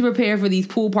 I need to prepare for these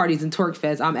pool parties and twerk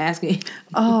fest. I'm asking.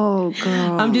 Oh,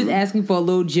 girl. I'm just asking for a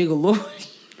little jiggle.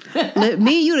 Me and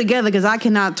you together because I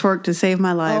cannot twerk to save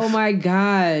my life. Oh, my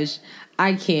gosh.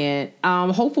 I can't.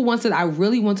 Hopeful One said I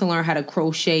really want to learn how to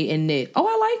crochet and knit. Oh,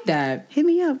 I like that. Hit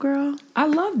me up, girl. I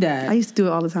love that. I used to do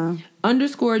it all the time.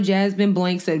 _ Jasmine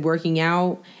Blank said working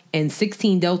out. And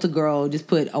 16 Delta Girl just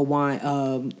put a wine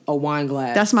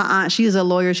glass. That's my aunt. She is a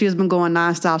lawyer. She has been going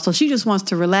nonstop. So she just wants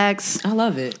to relax. I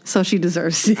love it. So she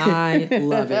deserves it. I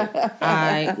love it.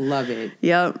 I love it.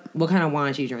 Yep. What kind of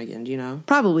wine she drinking? Do you know?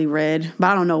 Probably red, but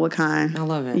I don't know what kind. I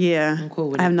love it. Yeah. I'm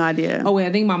cool with it. I have no idea. Oh, wait.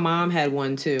 I think my mom had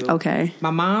one too. Okay.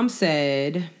 My mom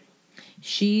said,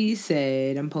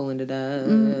 I'm pulling it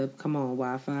up. Come on,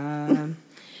 Wi-Fi.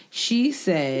 She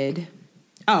said,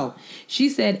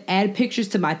 add pictures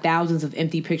to my thousands of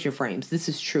empty picture frames. This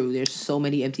is true. There's so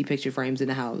many empty picture frames in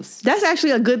the house. That's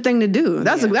actually a good thing to do.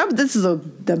 This is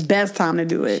the best time to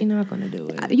do it. She's not going to do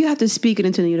it. You have to speak it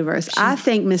into the universe. I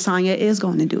think Miss Sonia is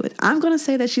going to do it. I'm going to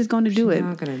say that she's going to do it. She's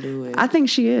not going to do it. I think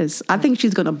she is. I think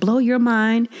she's going to blow your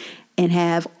mind and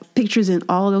have pictures in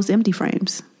all those empty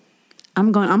frames.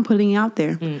 I'm putting it out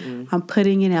there. I'm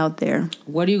putting it out there.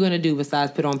 What are you going to do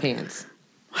besides put on pants?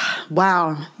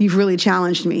 Wow, you've really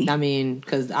challenged me. I mean,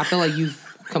 because I feel like you've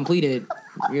completed.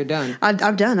 You're done.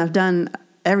 I've done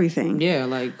everything. Yeah,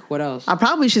 like what else? I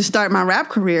probably should start my rap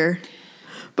career,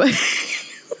 but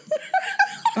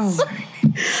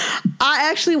I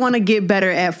actually want to get better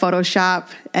at Photoshop,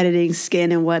 editing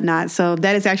skin and whatnot. So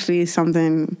that is actually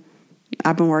something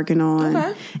I've been working on.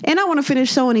 Okay. And I want to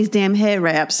finish sewing these damn head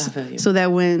wraps so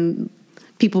that when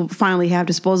people finally have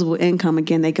disposable income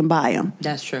again, they can buy them.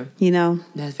 That's true. You know?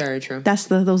 That's very true.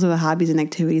 Those are the hobbies and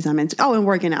activities I'm into. Oh, and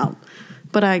working out.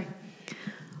 But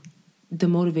the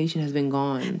motivation has been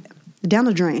gone. Down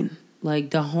the drain. Like,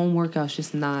 the home workout's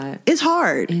just not... It's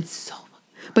hard. It's so...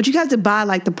 But you have to buy,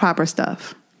 like, the proper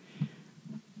stuff.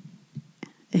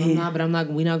 We're not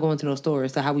going to no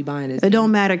stores. So how we buying this? It don't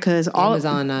matter because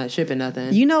Amazon not shipping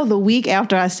nothing. You know, the week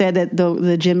after I said that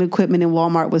the gym equipment in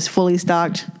Walmart was fully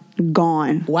stocked,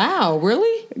 gone. Wow,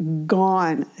 really?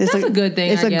 gone. That's a good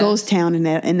thing, It's I a guess. ghost town in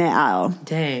that aisle.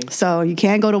 Dang. So you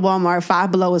can't go to Walmart.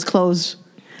 Five Below is closed.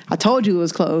 I told you it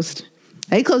was closed.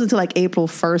 They closed until like April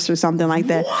 1st or something like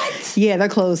that. What? Yeah, they're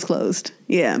closed.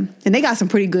 Yeah. And they got some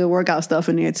pretty good workout stuff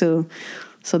in there too.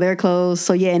 So they're closed.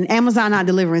 So yeah, and Amazon not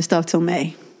delivering stuff till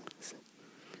May.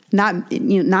 Not,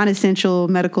 non-essential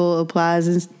medical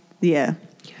appliances. Yeah.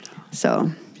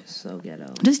 So So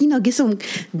ghetto. just,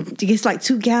 get like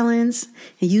 2 gallons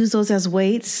and use those as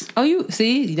weights. Oh, you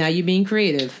see? Now you're being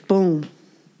creative. Boom.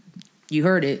 You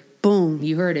heard it. Boom.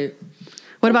 You heard it.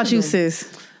 What about you,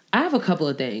 sis? I have a couple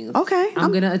of things. Okay.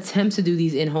 I'm going to attempt to do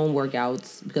these in-home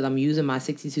workouts because I'm using my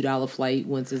 $62 flight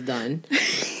once it's done.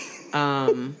 So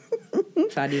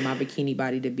I need my bikini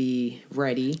body to be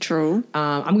ready. True.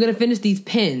 I'm going to finish these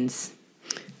pins.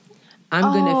 I'm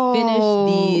going to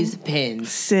finish these pins.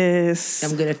 Sis.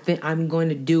 I'm going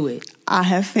to do it. I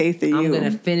have faith in you. I'm going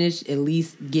to finish, at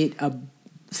least get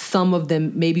some of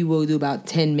them. Maybe we'll do about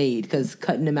 10 made because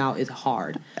cutting them out is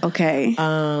hard. Okay.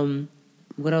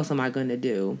 What else am I going to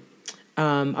do?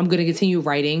 I'm going to continue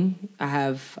writing.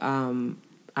 I've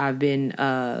been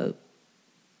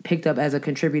picked up as a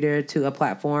contributor to a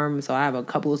platform, so I have a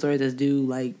couple of stories that's due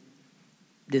like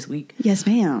this week. Yes,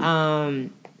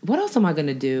 ma'am. What else am I going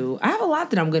to do? I have a lot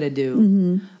that I'm going to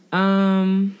do.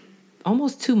 Mm-hmm.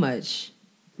 Almost too much.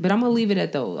 But I'm going to leave it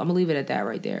at those. I'm going to leave it at that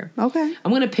right there. Okay.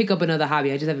 I'm going to pick up another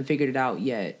hobby. I just haven't figured it out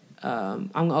yet. I'm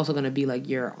also going to be like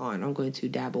your aunt. I'm going to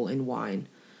dabble in wine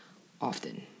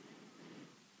often.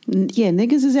 Yeah,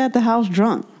 niggas is at the house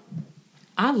drunk.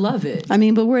 I love it. I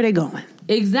mean, but where are they going?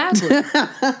 Exactly.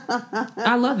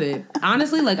 I love it.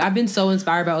 Honestly, like, I've been so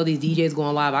inspired by all these DJs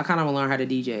going live. I kind of want to learn how to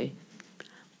DJ.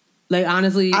 Like,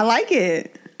 honestly. I like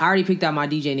it. I already picked out my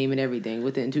DJ name and everything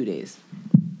within 2 days.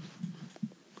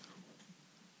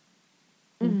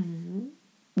 Mm-hmm.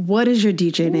 What is your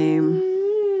DJ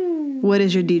name? What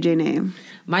is your DJ name?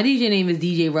 My DJ name is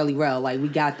DJ Relly Rel. Like, we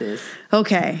got this.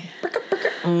 Okay.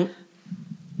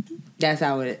 That's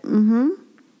how it. Mm-hmm.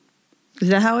 Is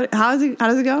that how does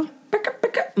it go?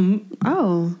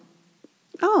 Oh.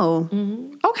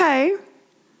 Mm-hmm. Okay.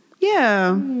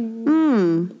 Yeah.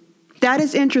 That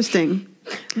is interesting.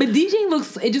 But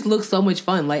DJing just looks so much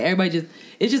fun. Like, everybody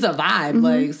it's just a vibe. Mm-hmm.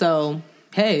 Like, so,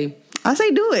 hey. I say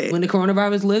do it. When the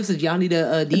coronavirus lifts, if y'all need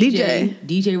a DJ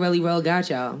Relly Rel got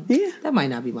y'all. Yeah. That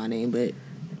might not be my name, but.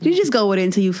 You just go with it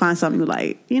until you find something you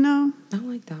like, I don't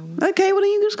like that one. Okay, well then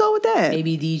you just go with that.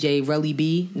 Maybe DJ Relly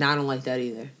B. No, I don't like that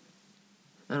either.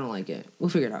 I don't like it. We'll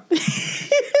figure it out. That's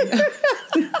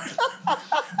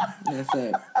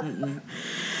it. Mm-mm.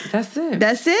 That's it.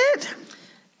 That's it?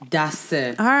 That's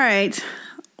it. All right.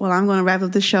 Well, I'm going to wrap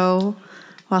up the show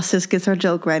while sis gets her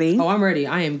joke ready. Oh, I'm ready.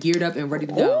 I am geared up and ready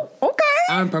to go. Ooh, okay.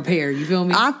 I'm prepared. You feel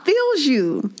me? I feels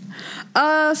you.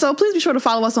 So please be sure to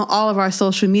follow us on all of our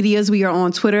social medias. We are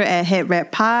on Twitter at Head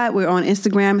Wrap Pod. We're on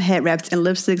Instagram, Head Wraps and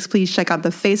Lipsticks. Please check out the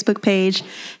Facebook page,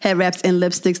 Head Wraps and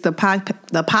Lipsticks, the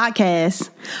podcast.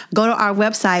 Go to our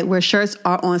website where shirts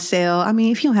are on sale. I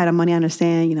mean, if you don't have the money, I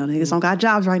understand. Niggas don't got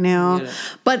jobs right now.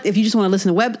 But if you just want to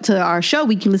listen to our show,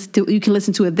 you can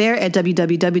listen to it there at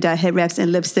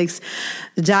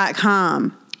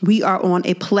www.headwrapsandlipsticks.com. We are on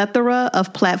a plethora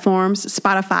of platforms: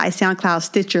 Spotify, SoundCloud,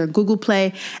 Stitcher, Google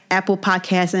Play, Apple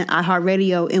Podcasts, and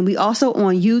iHeartRadio. And we also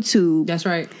on YouTube. That's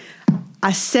right.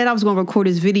 I said I was going to record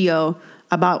this video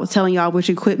about telling y'all which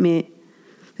equipment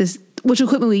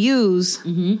we use,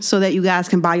 so that you guys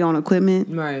can buy your own equipment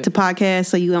to podcast.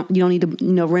 So you don't need to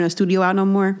rent a studio out no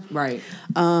more. Right.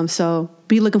 So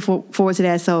be looking forward to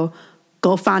that. So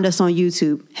go find us on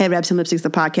YouTube, Head Wraps and Lipsticks,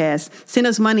 the podcast. Send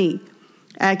us money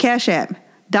at Cash App.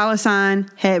 $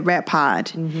 Head Wrap Pod.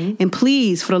 Mm-hmm. And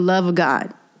please, for the love of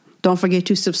God, don't forget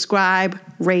to subscribe,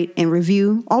 rate, and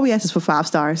review. All we ask is for 5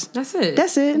 stars. That's it.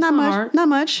 That's it. Not much. Hard. Not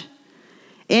much.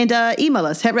 And email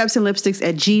us,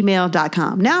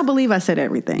 headwrapsandlipsticks@gmail.com. Now I believe I said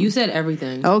everything. You said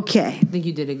everything. Okay. I think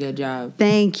you did a good job.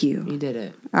 Thank you. You did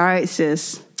it. All right,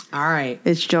 sis. All right.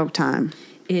 It's joke time.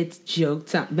 It's joke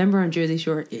time. Remember on Jersey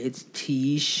Shore? It's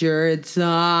T-shirt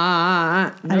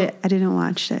time. Nope. I didn't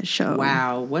watch that show.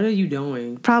 Wow. What are you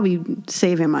doing? Probably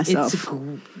saving myself.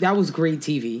 That was great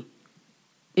TV.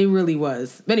 It really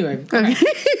was. But anyway. Okay.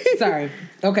 Sorry.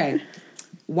 Okay.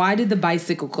 Why did the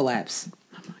bicycle collapse?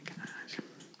 Oh, my gosh.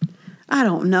 I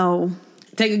don't know.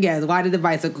 Take a guess. Why did the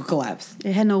bicycle collapse?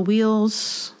 It had no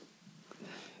wheels.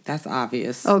 That's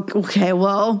obvious. Oh, okay.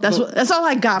 Well, that's all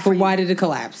I got for you. Why did it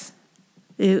collapse?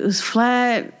 It was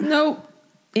flat. Nope.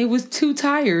 It was too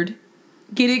tired.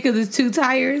 Get it? Because it's too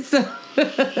tired. So.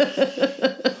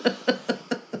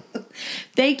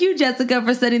 Thank you, Jessica,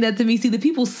 for sending that to me. See, the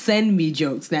people send me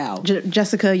jokes now.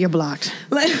 Jessica, you're blocked.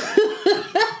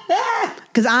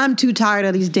 because I'm too tired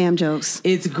of these damn jokes.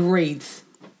 It's great.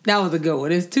 That was a good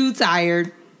one. It's too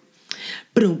tired.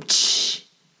 Boom.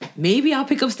 Maybe I'll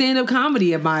pick up stand-up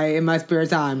comedy in my spare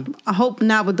time. I hope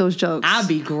not with those jokes. I'll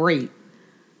be great.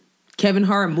 Kevin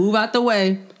Hart, move out the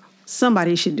way.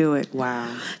 Somebody should do it. Wow.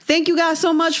 Thank you guys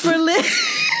so much for listening.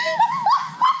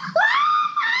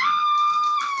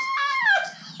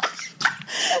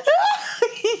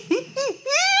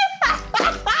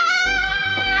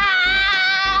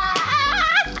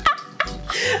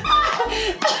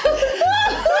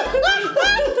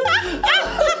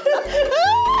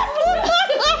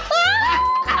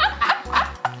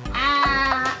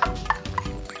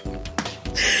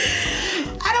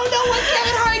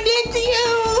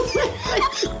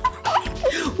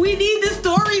 We need the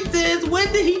story, sis.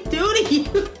 What did he do to you?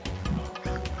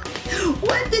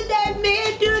 What did that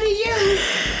man do to you?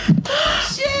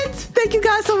 Shit. Thank you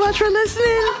guys so much for listening.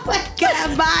 Oh my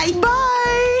God, bye.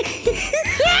 Bye.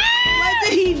 What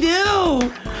did he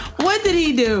do? What did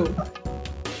he do?